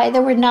L.A. High.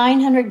 There were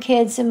 900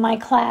 kids in my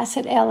class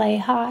at L.A.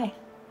 High.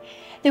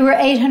 There were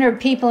 800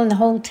 people in the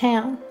whole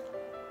town.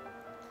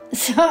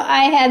 So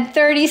I had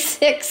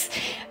 36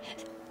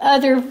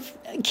 other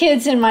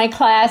kids in my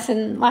class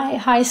in my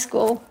high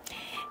school.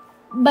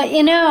 But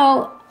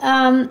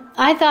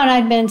I thought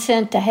I'd been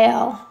sent to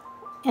hell,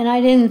 and I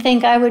didn't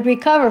think I would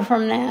recover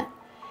from that.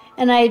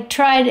 And I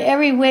tried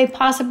every way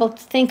possible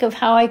to think of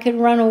how I could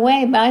run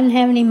away, but I didn't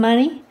have any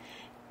money,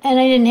 and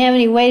I didn't have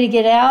any way to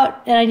get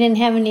out, and I didn't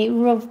have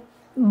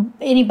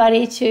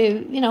anybody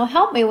to,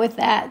 help me with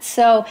that.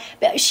 So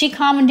she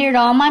commandeered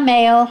all my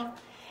mail,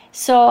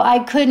 So I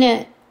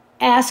couldn't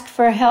ask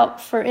for help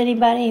from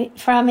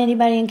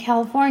anybody in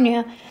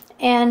California.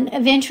 And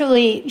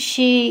eventually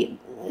she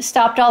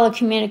stopped all the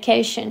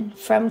communication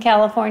from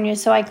California,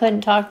 so I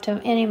couldn't talk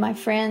to any of my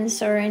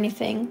friends or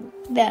anything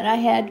that I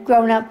had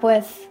grown up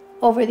with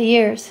over the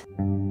years.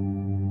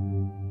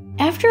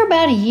 After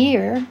about a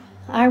year,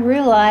 I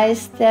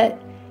realized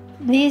that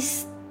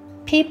these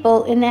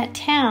people in that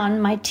town,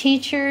 my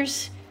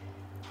teachers,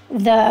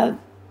 the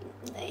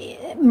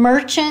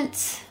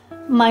merchants,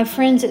 my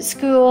friends at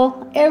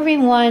school,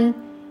 everyone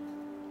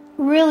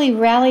really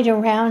rallied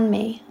around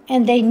me.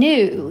 And they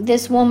knew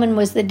this woman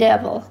was the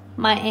devil,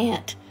 my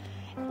aunt.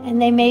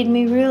 And they made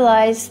me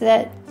realize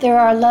that there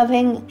are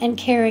loving and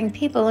caring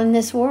people in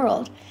this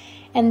world.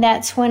 And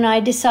that's when I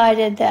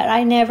decided that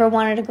I never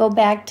wanted to go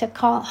back to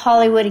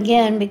Hollywood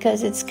again,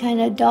 because it's kind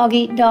of dog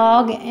eat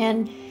dog,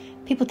 and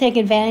people take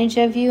advantage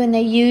of you and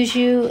they use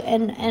you.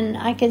 And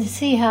I could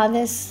see how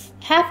this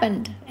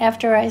happened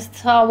after I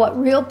saw what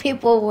real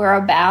people were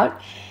about.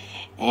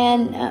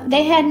 And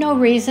they had no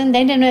reason.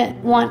 They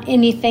didn't want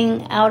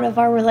anything out of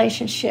our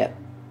relationship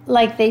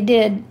like they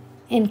did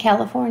in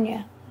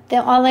California.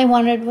 All they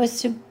wanted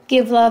was to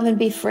give love and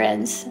be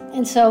friends.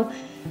 And so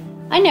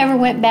I never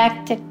went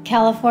back to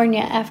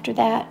California after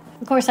that.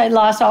 Of course, I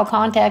lost all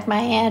contact. My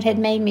aunt had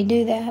made me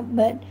do that.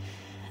 But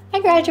I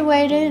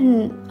graduated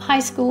in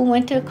high school,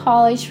 went to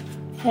college,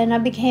 and I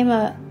became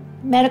a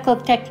medical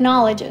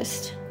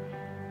technologist.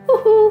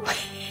 Woohoo!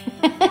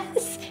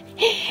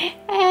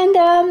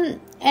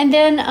 And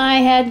then I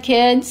had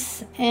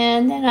kids,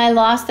 and then I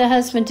lost a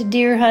husband to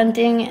deer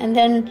hunting, and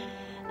then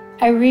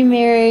I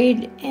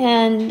remarried,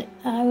 and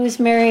I was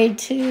married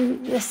to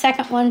the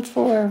second one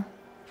for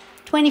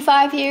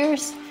 25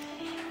 years,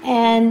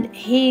 and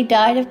he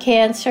died of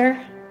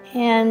cancer.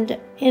 And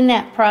in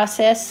that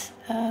process,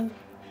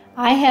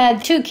 I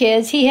had 2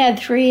 kids. He had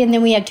 3, and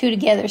then we had 2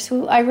 together,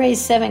 so I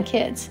raised 7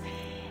 kids.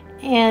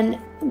 And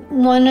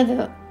one of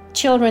the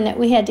children that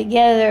we had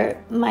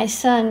together, my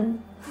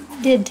son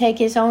did take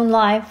his own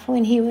life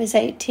when he was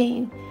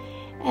 18.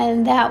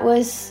 And that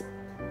was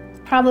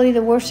probably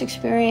the worst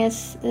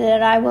experience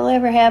that I will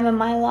ever have in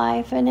my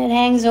life. And it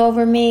hangs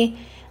over me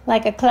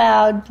like a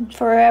cloud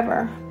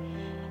forever.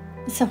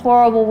 It's a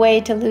horrible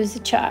way to lose a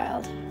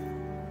child.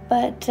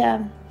 But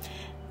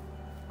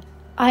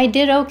I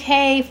did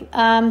okay,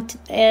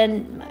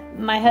 and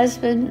my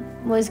husband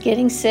was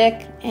getting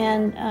sick,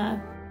 and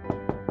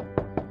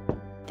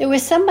there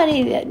was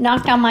somebody that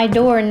knocked on my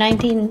door in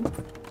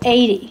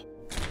 1980.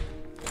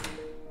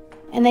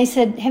 And they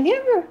said, are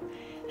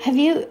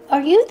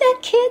you that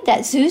kid,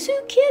 that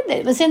Zuzu kid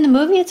that was in the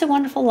movie It's a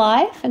Wonderful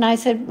Life? And I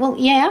said, well,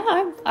 yeah,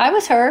 I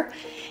was her.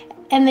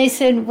 And they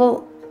said,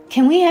 well,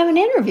 can we have an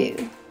interview?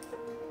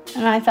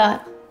 And I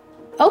thought,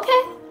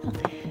 okay.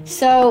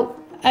 So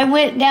I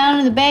went down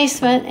to the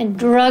basement and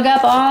drug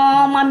up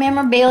all my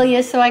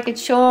memorabilia so I could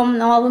show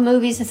them all the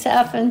movies and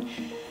stuff.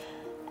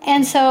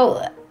 And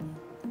so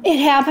it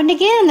happened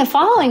again the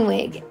following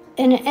week.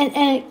 And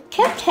it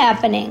kept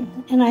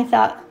happening. And I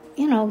thought,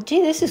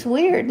 gee, this is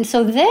weird. And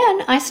so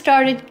then I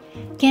started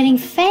getting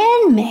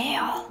fan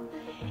mail.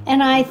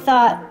 And I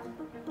thought,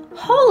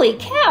 holy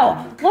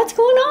cow, what's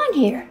going on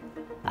here?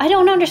 I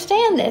don't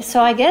understand this,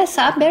 so I guess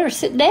I better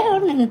sit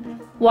down and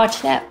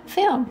watch that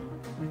film.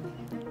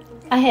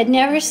 I had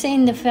never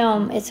seen the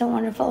film It's a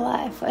Wonderful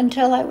Life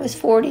until I was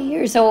 40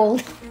 years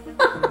old.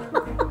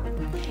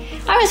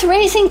 I was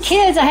raising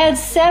kids. I had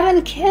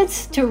 7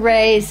 kids to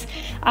raise.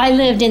 I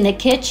lived in the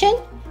kitchen,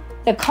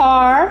 the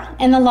car,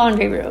 and the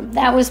laundry room.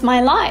 That was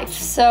my life.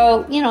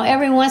 So,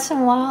 every once in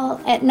a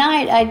while at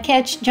night I'd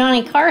catch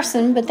Johnny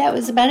Carson, but that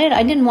was about it.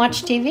 I didn't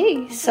watch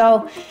TV,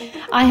 so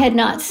I had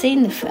not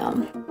seen the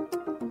film.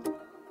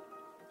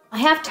 I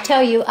have to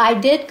tell you, I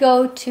did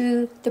go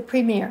to the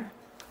premiere.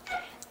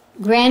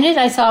 Granted,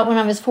 I saw it when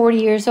I was 40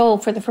 years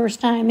old for the first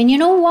time. And you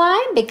know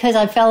why? Because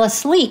I fell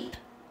asleep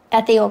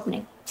at the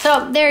opening.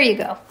 So there you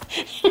go.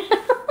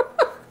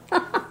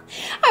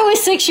 I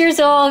was 6 years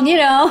old,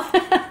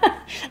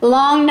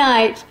 long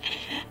night.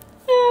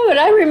 But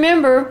I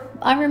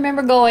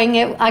remember going.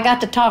 I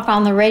got to talk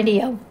on the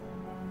radio.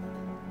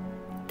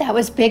 That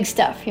was big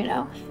stuff,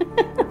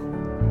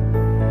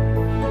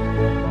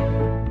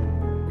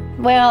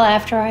 Well,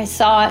 after I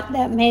saw it,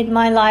 that made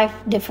my life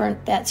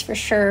different, that's for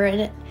sure.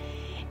 And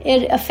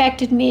it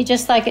affected me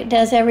just like it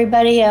does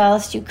everybody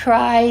else. You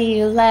cry,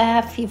 you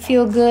laugh, you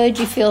feel good,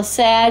 you feel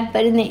sad,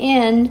 but in the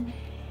end,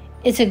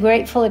 it's a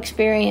grateful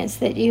experience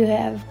that you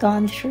have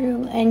gone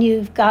through, and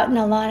you've gotten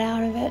a lot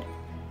out of it.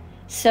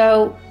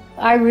 So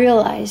I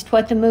realized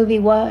what the movie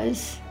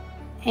was.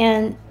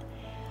 And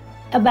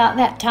about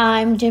that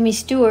time, Jimmy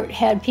Stewart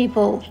had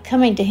people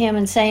coming to him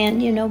and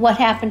saying, what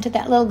happened to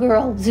that little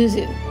girl,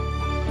 Zuzu?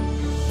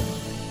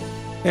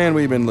 And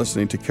we've been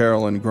listening to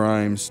Carolyn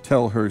Grimes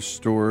tell her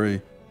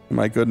story.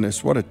 My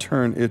goodness, what a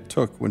turn it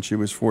took when she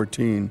was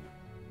 14.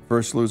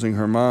 First losing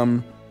her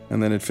mom,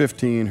 and then at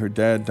 15, her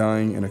dad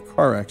dying in a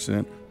car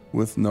accident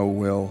with no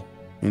will.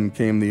 In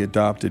came the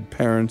adopted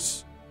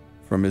parents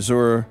from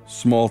Missouri,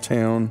 small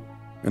town,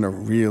 and a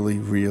really,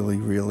 really,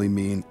 really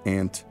mean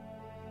aunt.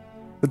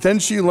 But then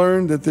she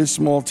learned that this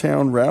small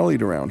town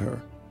rallied around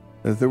her,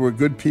 that there were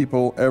good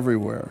people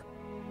everywhere.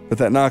 But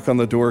that knock on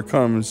the door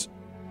comes,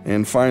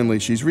 and finally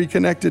she's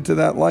reconnected to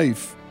that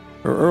life,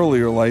 her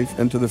earlier life,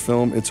 and to the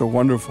film It's a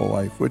Wonderful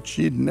Life, which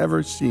she'd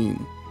never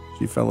seen.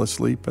 She fell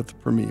asleep at the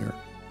premiere.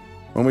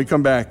 When we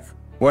come back,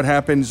 what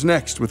happens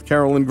next with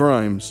Carolyn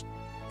Grimes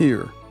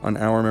here on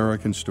Our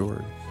American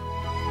Stories.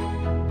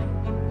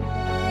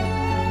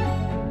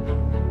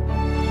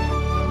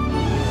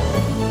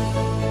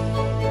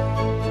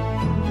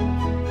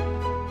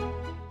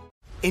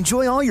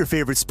 Enjoy all your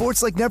favorite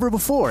sports like never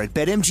before at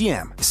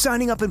BetMGM.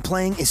 Signing up and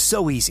playing is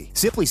so easy.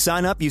 Simply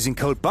sign up using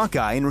code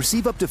Buckeye and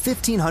receive up to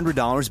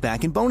 $1,500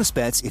 back in bonus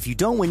bets if you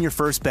don't win your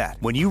first bet.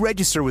 When you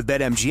register with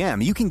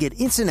BetMGM, you can get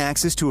instant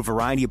access to a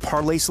variety of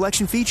parlay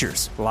selection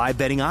features, live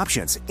betting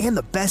options, and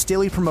the best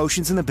daily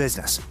promotions in the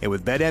business. And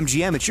with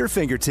BetMGM at your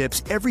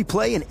fingertips, every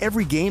play and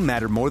every game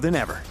matter more than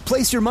ever.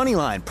 Place your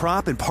moneyline,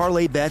 prop, and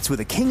parlay bets with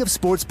the king of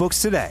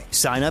sportsbooks today.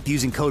 Sign up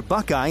using code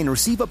Buckeye and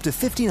receive up to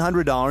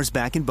 $1,500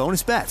 back in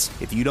bonus bets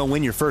if you don't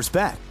win your first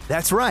bet.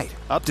 That's right,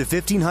 up to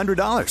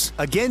 $1,500.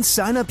 Again,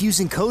 sign up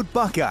using code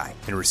Buckeye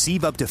and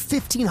receive up to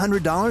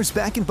 $1,500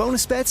 back in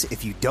bonus bets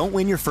if you don't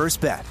win your first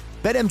bet.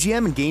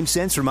 BetMGM and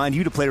GameSense remind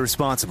you to play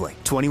responsibly.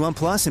 21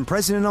 plus and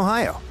present in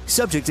Ohio.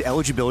 Subject to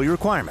eligibility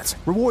requirements.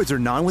 Rewards are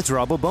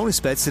non-withdrawable bonus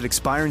bets that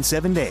expire in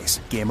 7 days.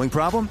 Gambling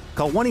problem?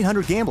 Call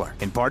 1-800-GAMBLER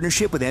in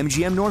partnership with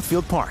MGM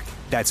Northfield Park.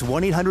 That's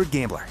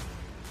 1-800-GAMBLER.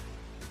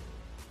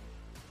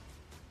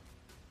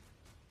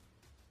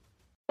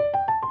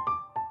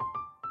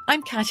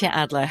 I'm Katya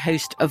Adler,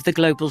 host of The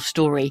Global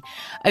Story.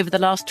 Over the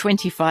last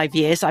 25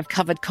 years, I've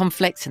covered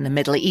conflicts in the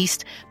Middle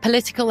East,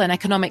 political and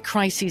economic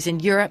crises in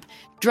Europe,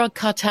 drug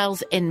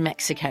cartels in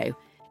Mexico.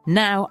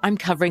 Now I'm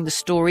covering the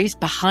stories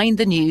behind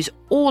the news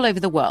all over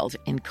the world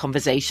in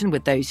conversation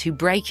with those who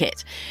break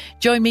it.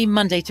 Join me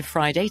Monday to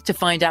Friday to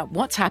find out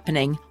what's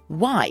happening,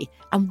 why,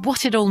 and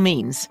what it all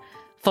means.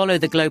 Follow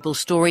The Global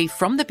Story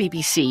from the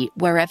BBC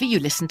wherever you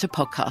listen to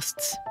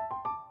podcasts.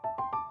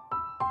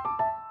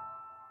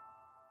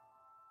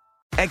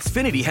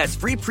 Xfinity has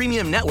free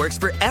premium networks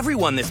for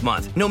everyone this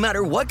month, no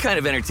matter what kind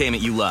of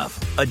entertainment you love.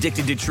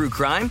 Addicted to true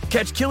crime?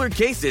 Catch killer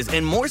cases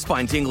and more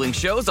spine-tingling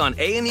shows on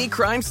A&E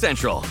Crime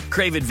Central.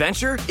 Crave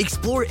adventure?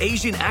 Explore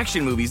Asian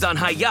action movies on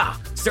Hi-YAH.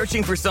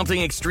 Searching for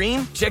something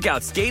extreme? Check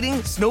out skating,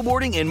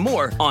 snowboarding, and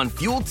more on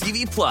Fuel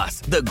TV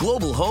Plus, the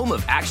global home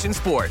of action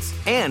sports.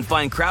 And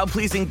find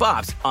crowd-pleasing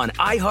bops on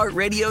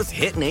iHeartRadio's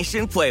Hit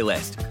Nation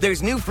playlist.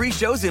 There's new free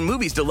shows and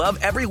movies to love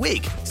every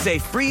week. Say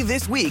free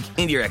this week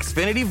in your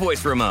Xfinity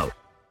voice remote.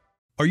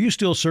 Are you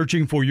still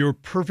searching for your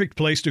perfect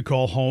place to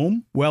call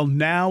home? Well,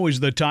 now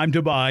is the time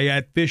to buy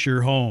at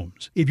Fisher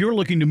Homes. If you're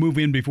looking to move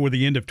in before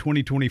the end of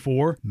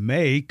 2024,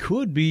 May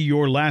could be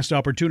your last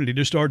opportunity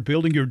to start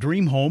building your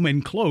dream home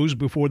and close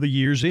before the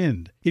year's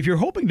end. If you're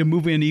hoping to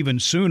move in even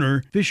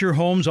sooner, Fisher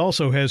Homes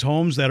also has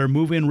homes that are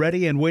move-in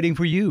ready and waiting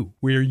for you,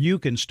 where you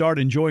can start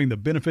enjoying the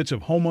benefits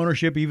of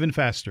homeownership even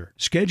faster.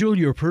 Schedule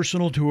your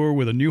personal tour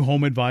with a new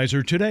home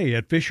advisor today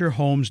at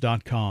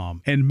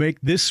FisherHomes.com and make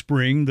this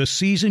spring the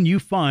season you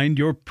find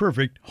your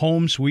perfect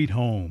home sweet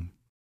home.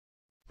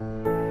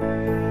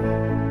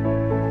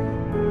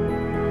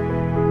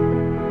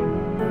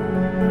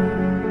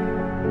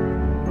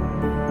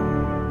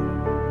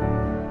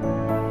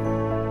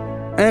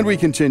 And we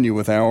continue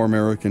with Our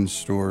American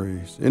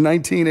Stories. In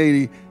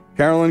 1980,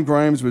 Carolyn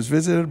Grimes was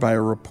visited by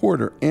a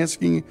reporter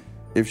asking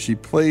if she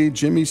played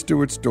Jimmy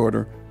Stewart's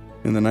daughter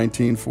in the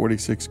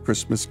 1946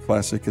 Christmas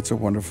classic, It's a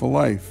Wonderful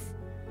Life.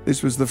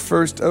 This was the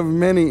first of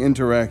many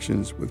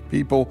interactions with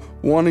people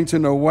wanting to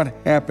know what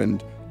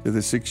happened to the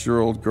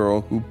 6-year-old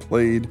girl who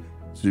played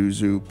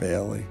Zuzu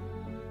Bailey.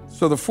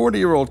 So the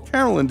 40-year-old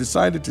Carolyn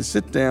decided to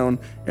sit down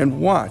and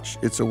watch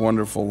It's a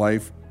Wonderful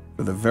Life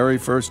for the very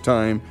first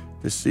time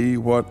to see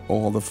what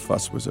all the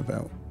fuss was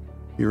about.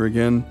 Here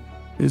again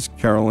is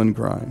Carolyn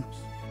Grimes.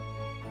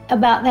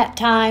 About that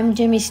time,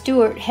 Jimmy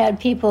Stewart had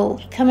people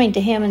coming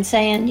to him and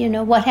saying, you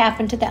know, what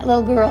happened to that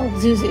little girl,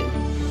 Zuzu?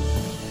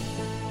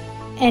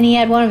 And he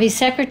had one of his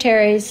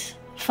secretaries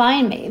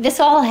find me. This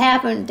all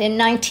happened in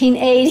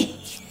 1980.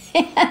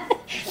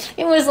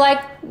 It was like,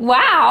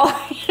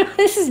 wow,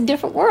 this is a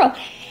different world.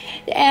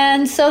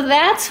 And so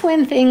that's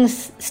when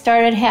things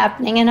started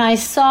happening. And I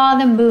saw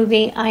the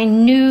movie. I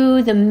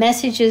knew the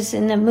messages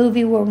in the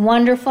movie were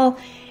wonderful.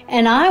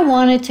 And I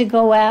wanted to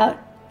go out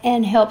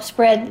and help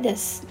spread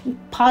this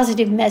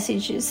positive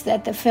messages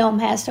that the film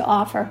has to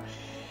offer.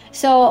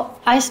 So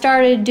I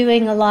started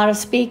doing a lot of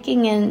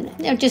speaking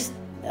and just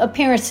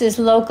appearances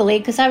locally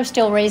because I was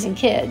still raising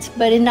kids.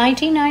 But in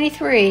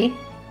 1993,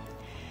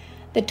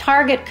 the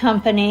Target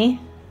company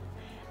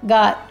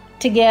got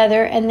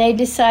together and they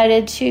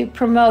decided to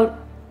promote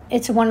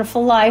It's a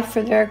Wonderful Life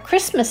for their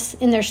Christmas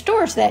in their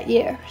stores that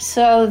year.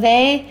 So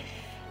they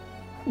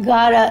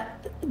got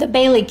the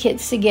Bailey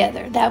kids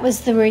together. That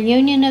was the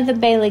reunion of the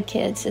Bailey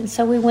kids. And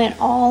so we went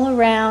all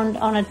around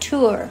on a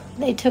tour.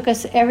 They took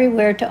us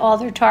everywhere to all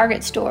their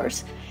Target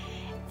stores.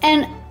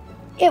 And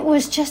it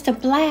was just a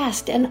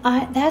blast. And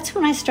that's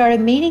when I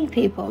started meeting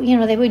people. You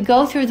know, they would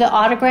go through the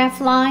autograph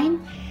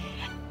line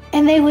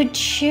and they would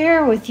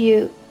share with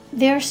you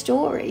their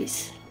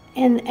stories.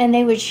 And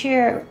they would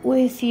share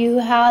with you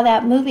how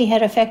that movie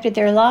had affected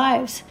their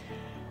lives.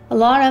 A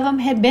lot of them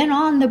had been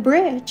on the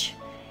bridge,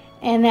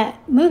 and that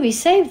movie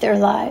saved their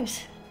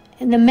lives.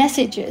 And the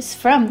messages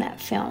from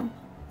that film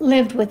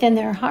lived within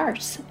their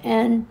hearts.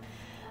 And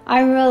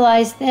I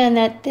realized then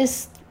that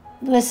this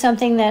was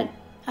something that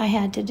I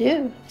had to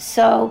do.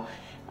 So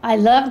I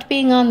loved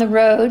being on the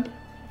road,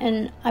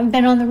 and I've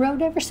been on the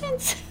road ever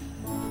since.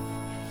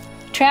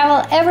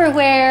 Travel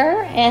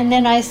everywhere, and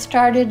then I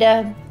started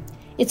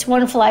It's a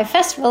Wonderful Life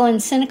Festival in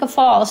Seneca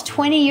Falls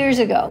 20 years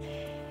ago.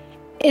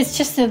 It's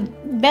just the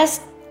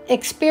best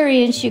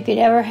experience you could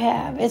ever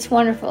have. It's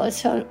wonderful.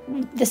 It's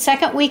the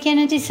second weekend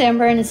in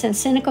December, and it's in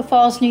Seneca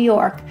Falls, New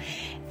York.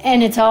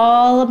 And it's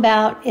all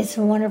about It's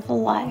a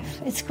Wonderful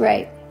Life. It's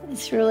great.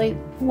 It's really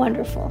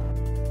wonderful.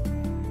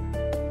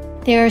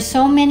 There are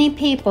so many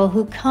people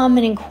who come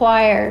and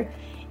inquire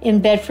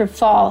in Bedford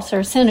Falls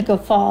or Seneca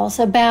Falls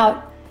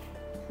about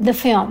the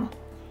film.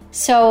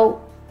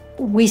 So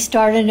we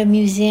started a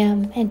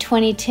museum in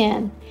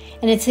 2010,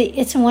 and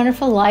it's a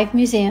Wonderful Life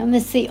Museum.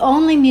 It's the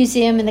only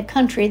museum in the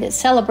country that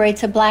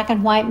celebrates a black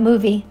and white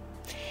movie.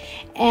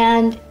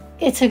 And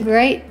it's a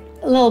great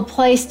little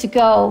place to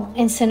go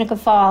in Seneca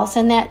Falls,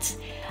 and that's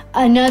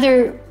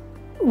another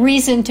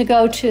reason to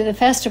go to the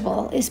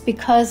festival, is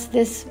because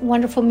this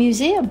wonderful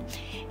museum.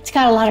 It's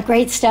got a lot of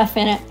great stuff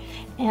in it,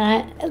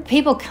 and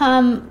people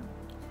come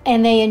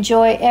and they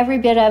enjoy every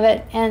bit of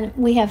it, and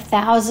we have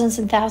thousands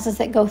and thousands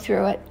that go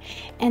through it,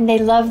 and they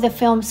love the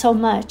film so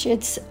much.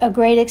 It's a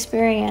great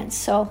experience,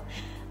 so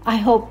I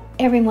hope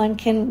everyone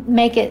can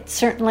make it,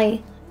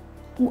 certainly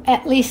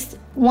at least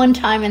one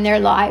time in their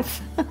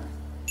life.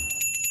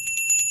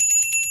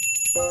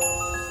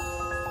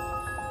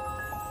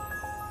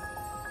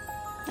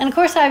 And of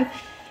course,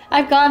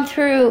 I've gone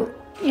through,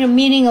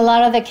 meeting a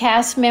lot of the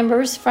cast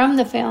members from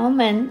the film,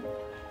 and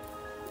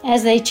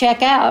as they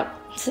check out,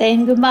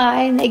 saying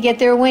goodbye, and they get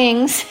their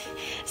wings.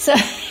 So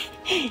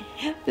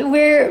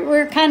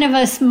we're kind of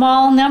a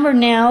small number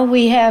now.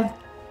 We have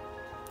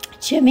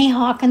Jimmy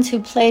Hawkins, who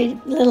played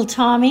Little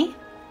Tommy,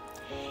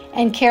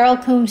 and Carol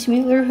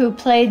Coombs-Mueller, who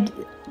played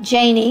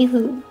Janie,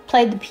 who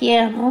played the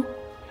piano.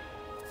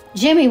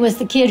 Jimmy was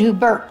the kid who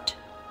burped,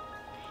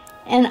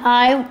 and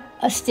I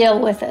was still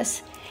with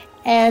us.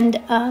 And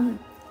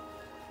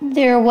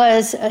there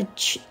was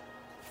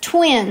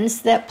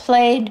twins that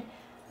played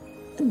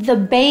the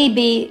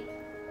baby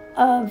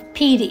of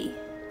Petey.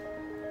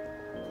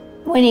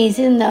 When he's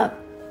in the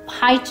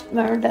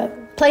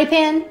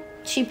playpen,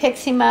 she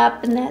picks him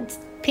up, and that's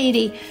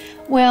Petey.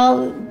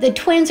 Well, the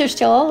twins are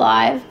still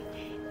alive,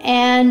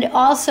 and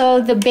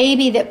also the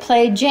baby that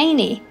played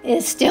Janie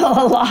is still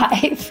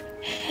alive.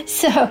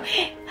 So,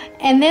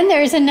 and then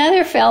there's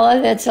another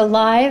fella that's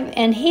alive,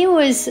 and he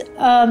was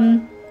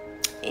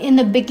in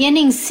the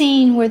beginning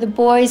scene where the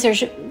boys are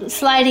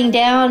sliding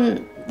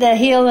down the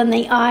hill in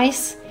the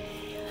ice,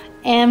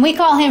 and we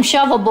call him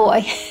Shovel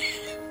Boy.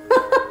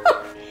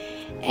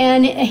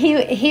 And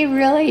he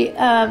really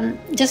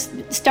just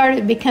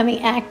started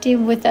becoming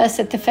active with us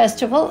at the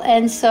festival,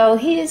 and so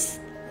he is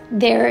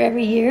there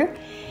every year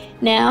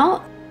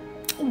now.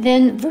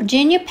 Then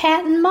Virginia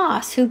Patton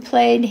Moss, who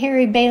played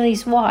Harry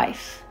Bailey's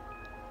wife,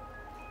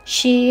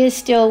 she is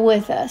still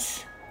with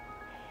us.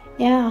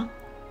 Yeah,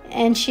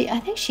 and I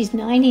think she's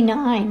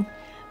 99,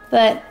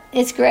 but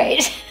it's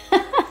great.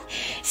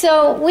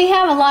 So we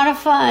have a lot of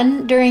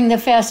fun during the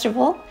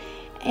festival,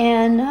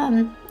 and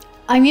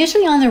I'm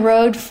usually on the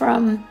road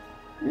from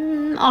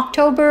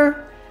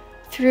October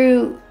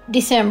through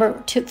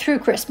December through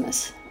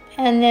Christmas.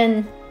 And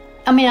then,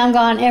 I'm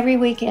gone every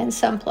weekend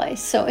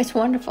someplace, so it's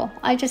wonderful.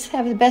 I just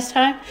have the best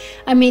time.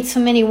 I meet so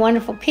many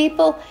wonderful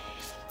people.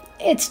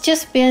 It's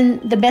just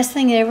been the best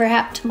thing that ever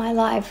happened to my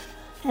life.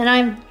 And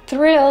I'm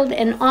thrilled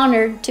and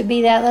honored to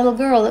be that little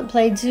girl that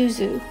played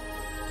Zuzu.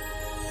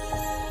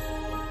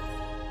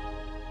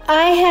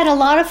 I had a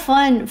lot of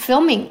fun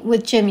filming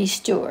with Jimmy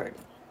Stewart.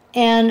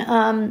 And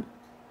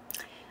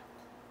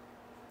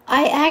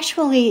I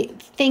actually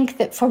think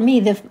that for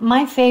me,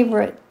 my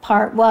favorite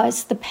part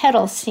was the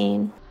pedal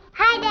scene.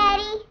 Hi,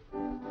 Daddy.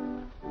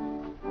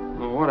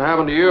 Well, what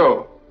happened to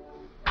you?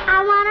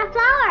 I want a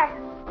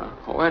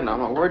flower. Wait,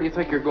 now, where do you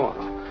think you're going?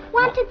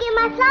 Want to give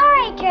my flower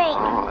a drink.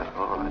 All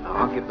right. Now,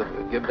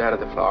 I'll give Daddy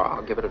the flower.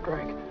 I'll give it a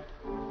drink.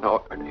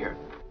 No, right here.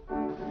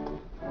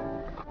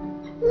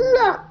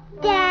 Look,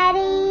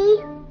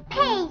 Daddy.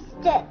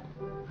 Paste it.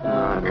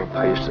 We'll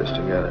paste this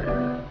together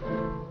here.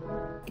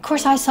 Of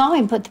course, I saw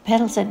him put the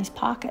pedals in his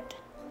pocket.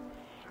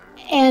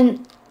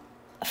 And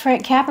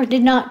Frank Capra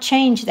did not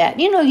change that.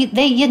 You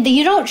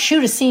don't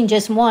shoot a scene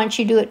just once,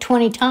 you do it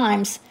 20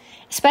 times,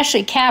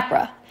 especially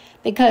Capra,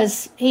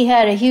 because he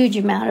had a huge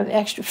amount of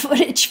extra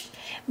footage.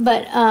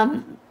 But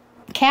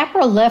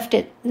Capra left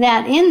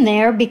that in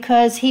there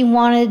because he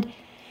wanted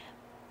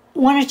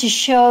to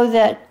show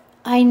that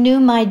I knew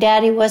my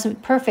daddy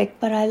wasn't perfect,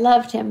 but I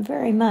loved him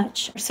very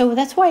much. So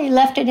that's why he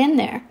left it in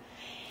there.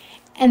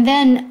 And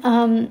then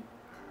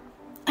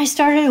I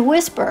started to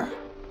whisper.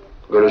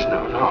 Good as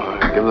new. No,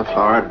 give the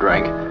flower a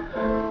drink.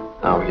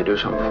 Now, will you do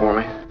something for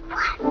me?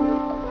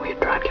 Will you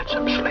try and get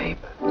some sleep?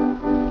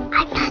 I'm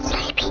not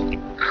sleepy.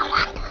 I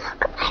want to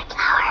look at my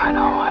flower. I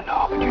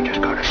know, but you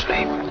just go to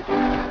sleep.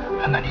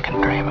 And then you can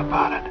dream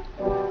about it.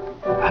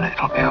 And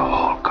it'll be a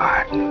whole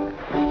garden.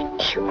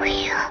 It will.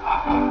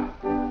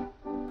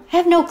 I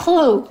have no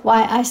clue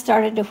why I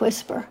started to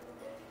whisper.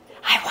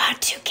 I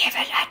want to give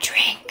it a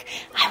drink.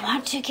 I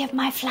want to give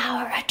my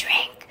flower a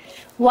drink.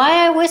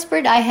 Why I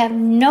whispered, I have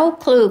no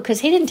clue, because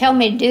he didn't tell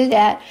me to do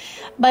that,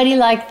 but he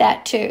liked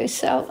that too,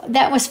 so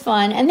that was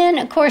fun. And then,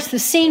 of course, the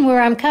scene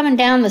where I'm coming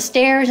down the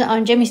stairs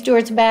on Jimmy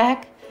Stewart's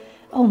back.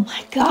 Oh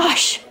my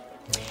gosh.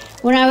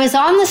 When I was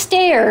on the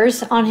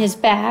stairs on his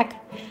back,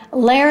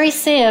 Larry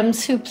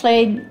Sims, who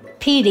played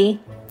Petey,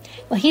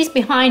 well, he's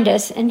behind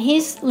us, and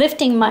he's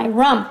lifting my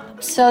rump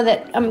so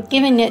that I'm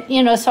giving it,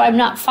 so I'm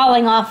not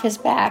falling off his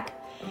back.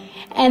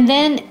 And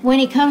then when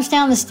he comes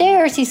down the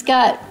stairs, he's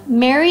got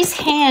Mary's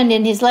hand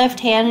in his left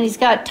hand, and he's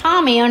got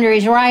Tommy under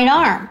his right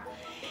arm.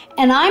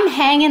 And I'm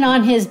hanging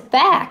on his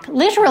back,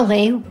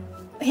 literally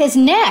his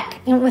neck,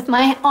 and with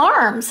my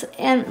arms,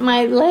 and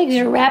my legs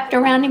are wrapped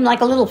around him like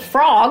a little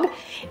frog.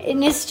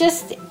 And it's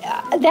just,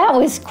 that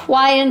was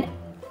quite an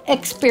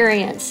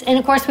experience. And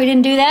of course, we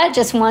didn't do that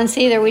just once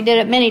either. We did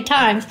it many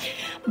times.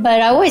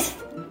 But I always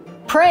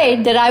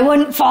prayed that I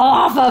wouldn't fall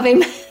off of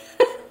him.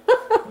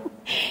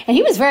 And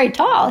he was very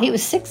tall. He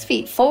was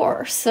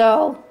 6'4",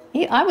 so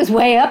I was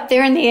way up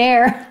there in the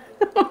air.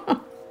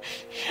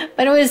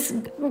 But it was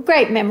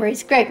great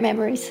memories, great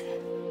memories.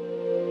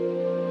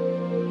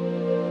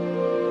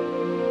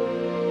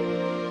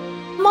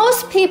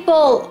 Most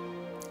people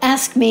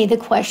ask me the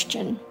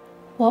question,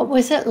 what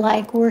was it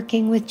like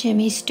working with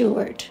Jimmy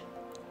Stewart?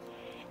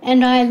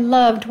 And I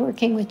loved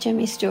working with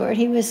Jimmy Stewart.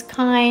 He was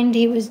kind,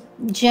 he was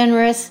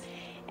generous,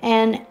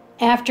 and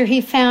after he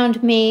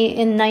found me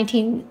in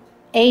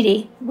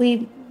 1980,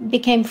 we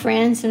became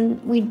friends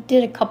and we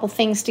did a couple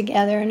things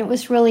together, and it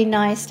was really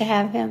nice to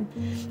have him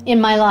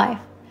in my life.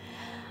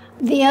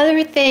 The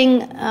other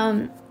thing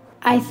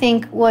I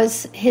think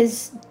was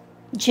his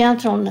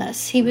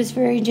gentleness. He was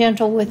very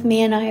gentle with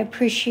me, and I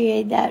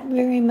appreciate that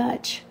very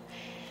much.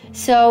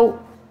 So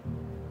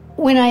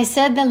when I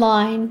said the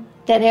line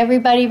that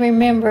everybody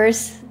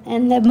remembers,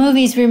 and the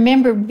movies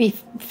remembered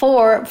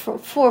before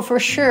for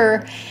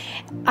sure,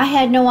 I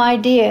had no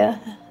idea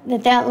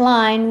that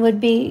line would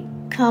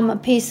become a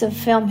piece of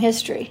film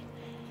history,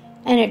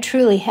 and it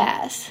truly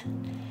has.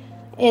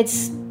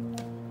 It's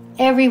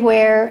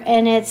everywhere,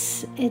 and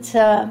it's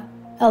a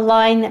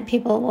line that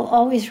people will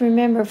always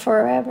remember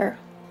forever.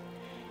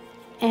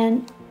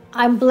 And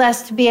I'm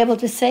blessed to be able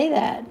to say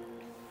that.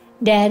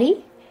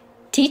 Daddy,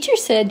 teacher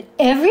said,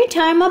 every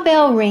time a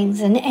bell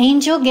rings, an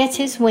angel gets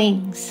his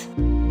wings.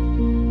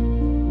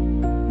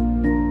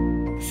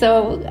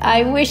 So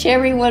I wish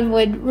everyone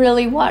would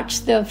really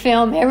watch the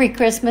film every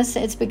Christmas.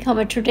 It's become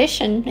a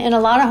tradition in a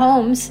lot of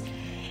homes.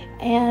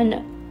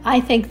 And I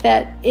think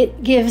that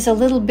it gives a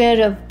little bit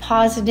of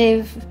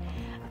positive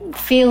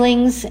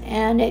feelings,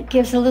 and it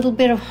gives a little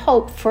bit of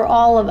hope for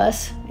all of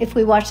us if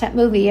we watch that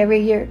movie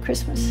every year at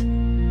Christmas.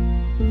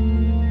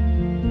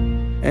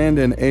 And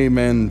an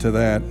amen to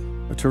that.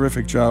 A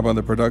terrific job on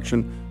the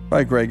production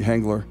by Greg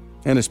Hengler.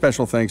 And a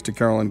special thanks to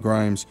Carolyn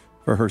Grimes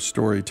for her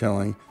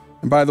storytelling.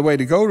 And by the way,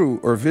 to go to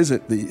or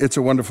visit the It's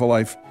a Wonderful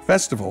Life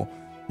Festival,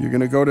 you're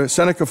going to go to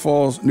Seneca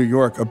Falls, New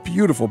York, a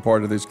beautiful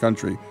part of this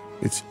country.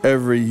 It's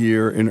every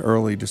year in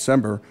early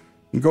December.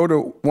 And go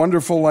to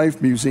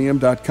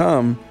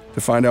wonderfullifemuseum.com to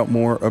find out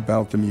more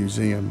about the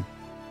museum.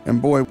 And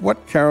boy,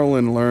 what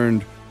Carolyn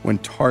learned when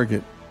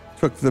Target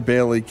took the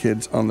Bailey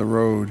kids on the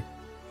road.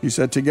 She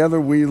said,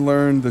 together we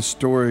learned the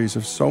stories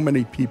of so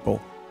many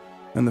people,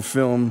 and the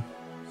film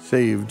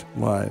saved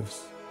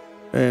lives.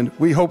 And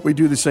we hope we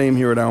do the same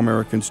here at Our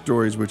American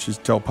Stories, which is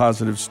tell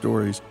positive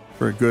stories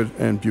for a good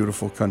and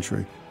beautiful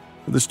country.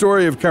 The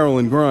story of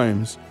Carolyn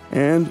Grimes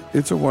and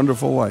It's a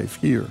Wonderful Life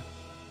here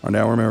on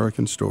Our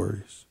American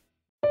Stories.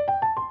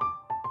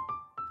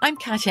 I'm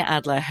Katya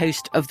Adler,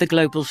 host of The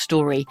Global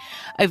Story.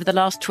 Over the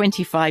last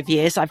 25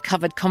 years, I've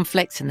covered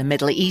conflicts in the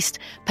Middle East,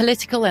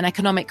 political and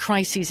economic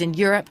crises in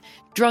Europe,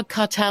 drug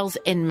cartels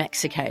in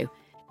Mexico.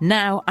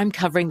 Now I'm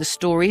covering the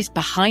stories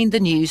behind the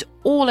news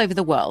all over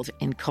the world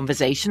in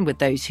conversation with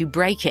those who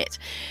break it.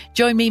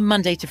 Join me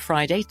Monday to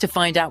Friday to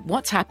find out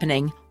what's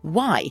happening,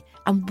 why,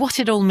 and what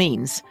it all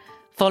means.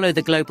 Follow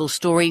The Global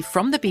Story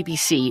from the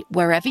BBC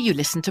wherever you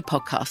listen to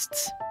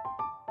podcasts.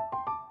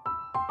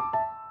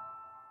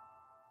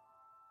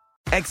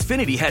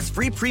 Xfinity has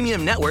free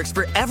premium networks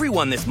for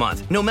everyone this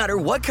month, no matter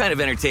what kind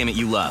of entertainment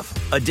you love.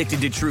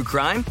 Addicted to true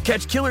crime?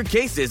 Catch killer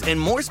cases and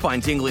more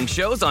spine-tingling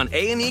shows on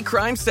A&E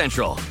Crime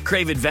Central.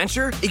 Crave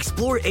adventure?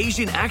 Explore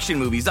Asian action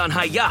movies on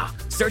Hi-YAH.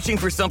 Searching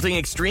for something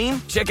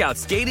extreme? Check out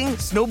skating,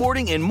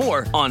 snowboarding, and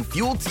more on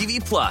Fuel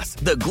TV Plus,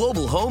 the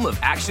global home of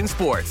action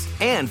sports.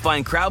 And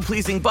find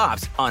crowd-pleasing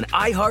bops on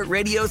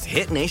iHeartRadio's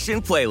Hit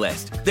Nation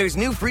playlist. There's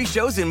new free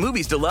shows and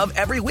movies to love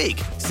every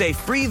week. Say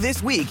free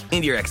this week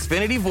in your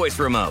Xfinity voice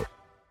remote.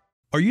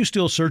 Are you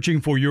still searching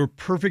for your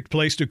perfect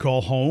place to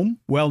call home?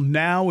 Well,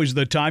 now is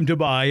the time to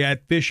buy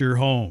at Fisher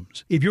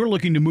Homes. If you're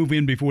looking to move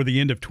in before the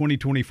end of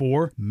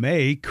 2024,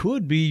 May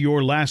could be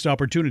your last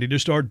opportunity to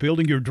start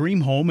building your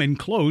dream home and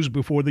close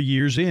before the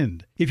year's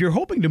end. If you're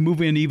hoping to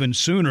move in even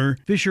sooner,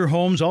 Fisher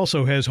Homes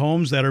also has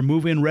homes that are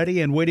move-in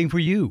ready and waiting for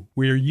you,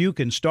 where you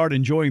can start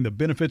enjoying the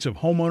benefits of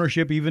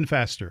homeownership even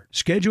faster.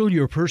 Schedule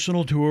your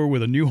personal tour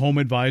with a new home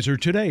advisor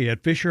today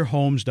at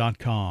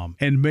FisherHomes.com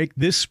and make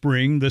this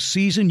spring the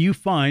season you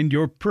find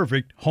your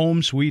perfect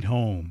home sweet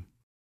home.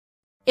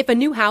 If a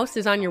new house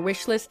is on your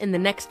wish list in the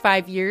next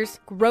 5 years,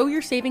 grow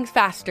your savings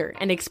faster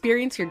and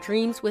experience your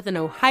dreams with an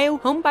Ohio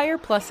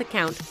Homebuyer Plus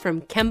account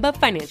from Kemba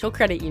Financial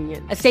Credit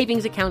Union. A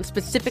savings account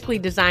specifically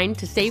designed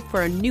to save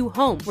for a new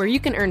home, where you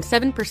can earn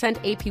 7%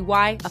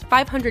 APY,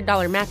 a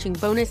 $500 matching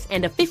bonus,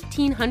 and a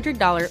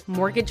 $1,500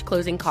 mortgage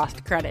closing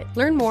cost credit.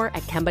 Learn more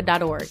at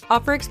Kemba.org.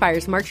 Offer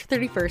expires March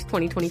 31st,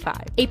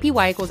 2025.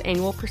 APY equals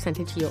annual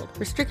percentage yield.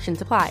 Restrictions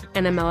apply.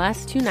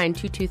 NMLS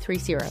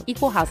 292230.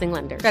 Equal housing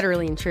lender.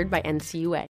 Federally insured by NCUA.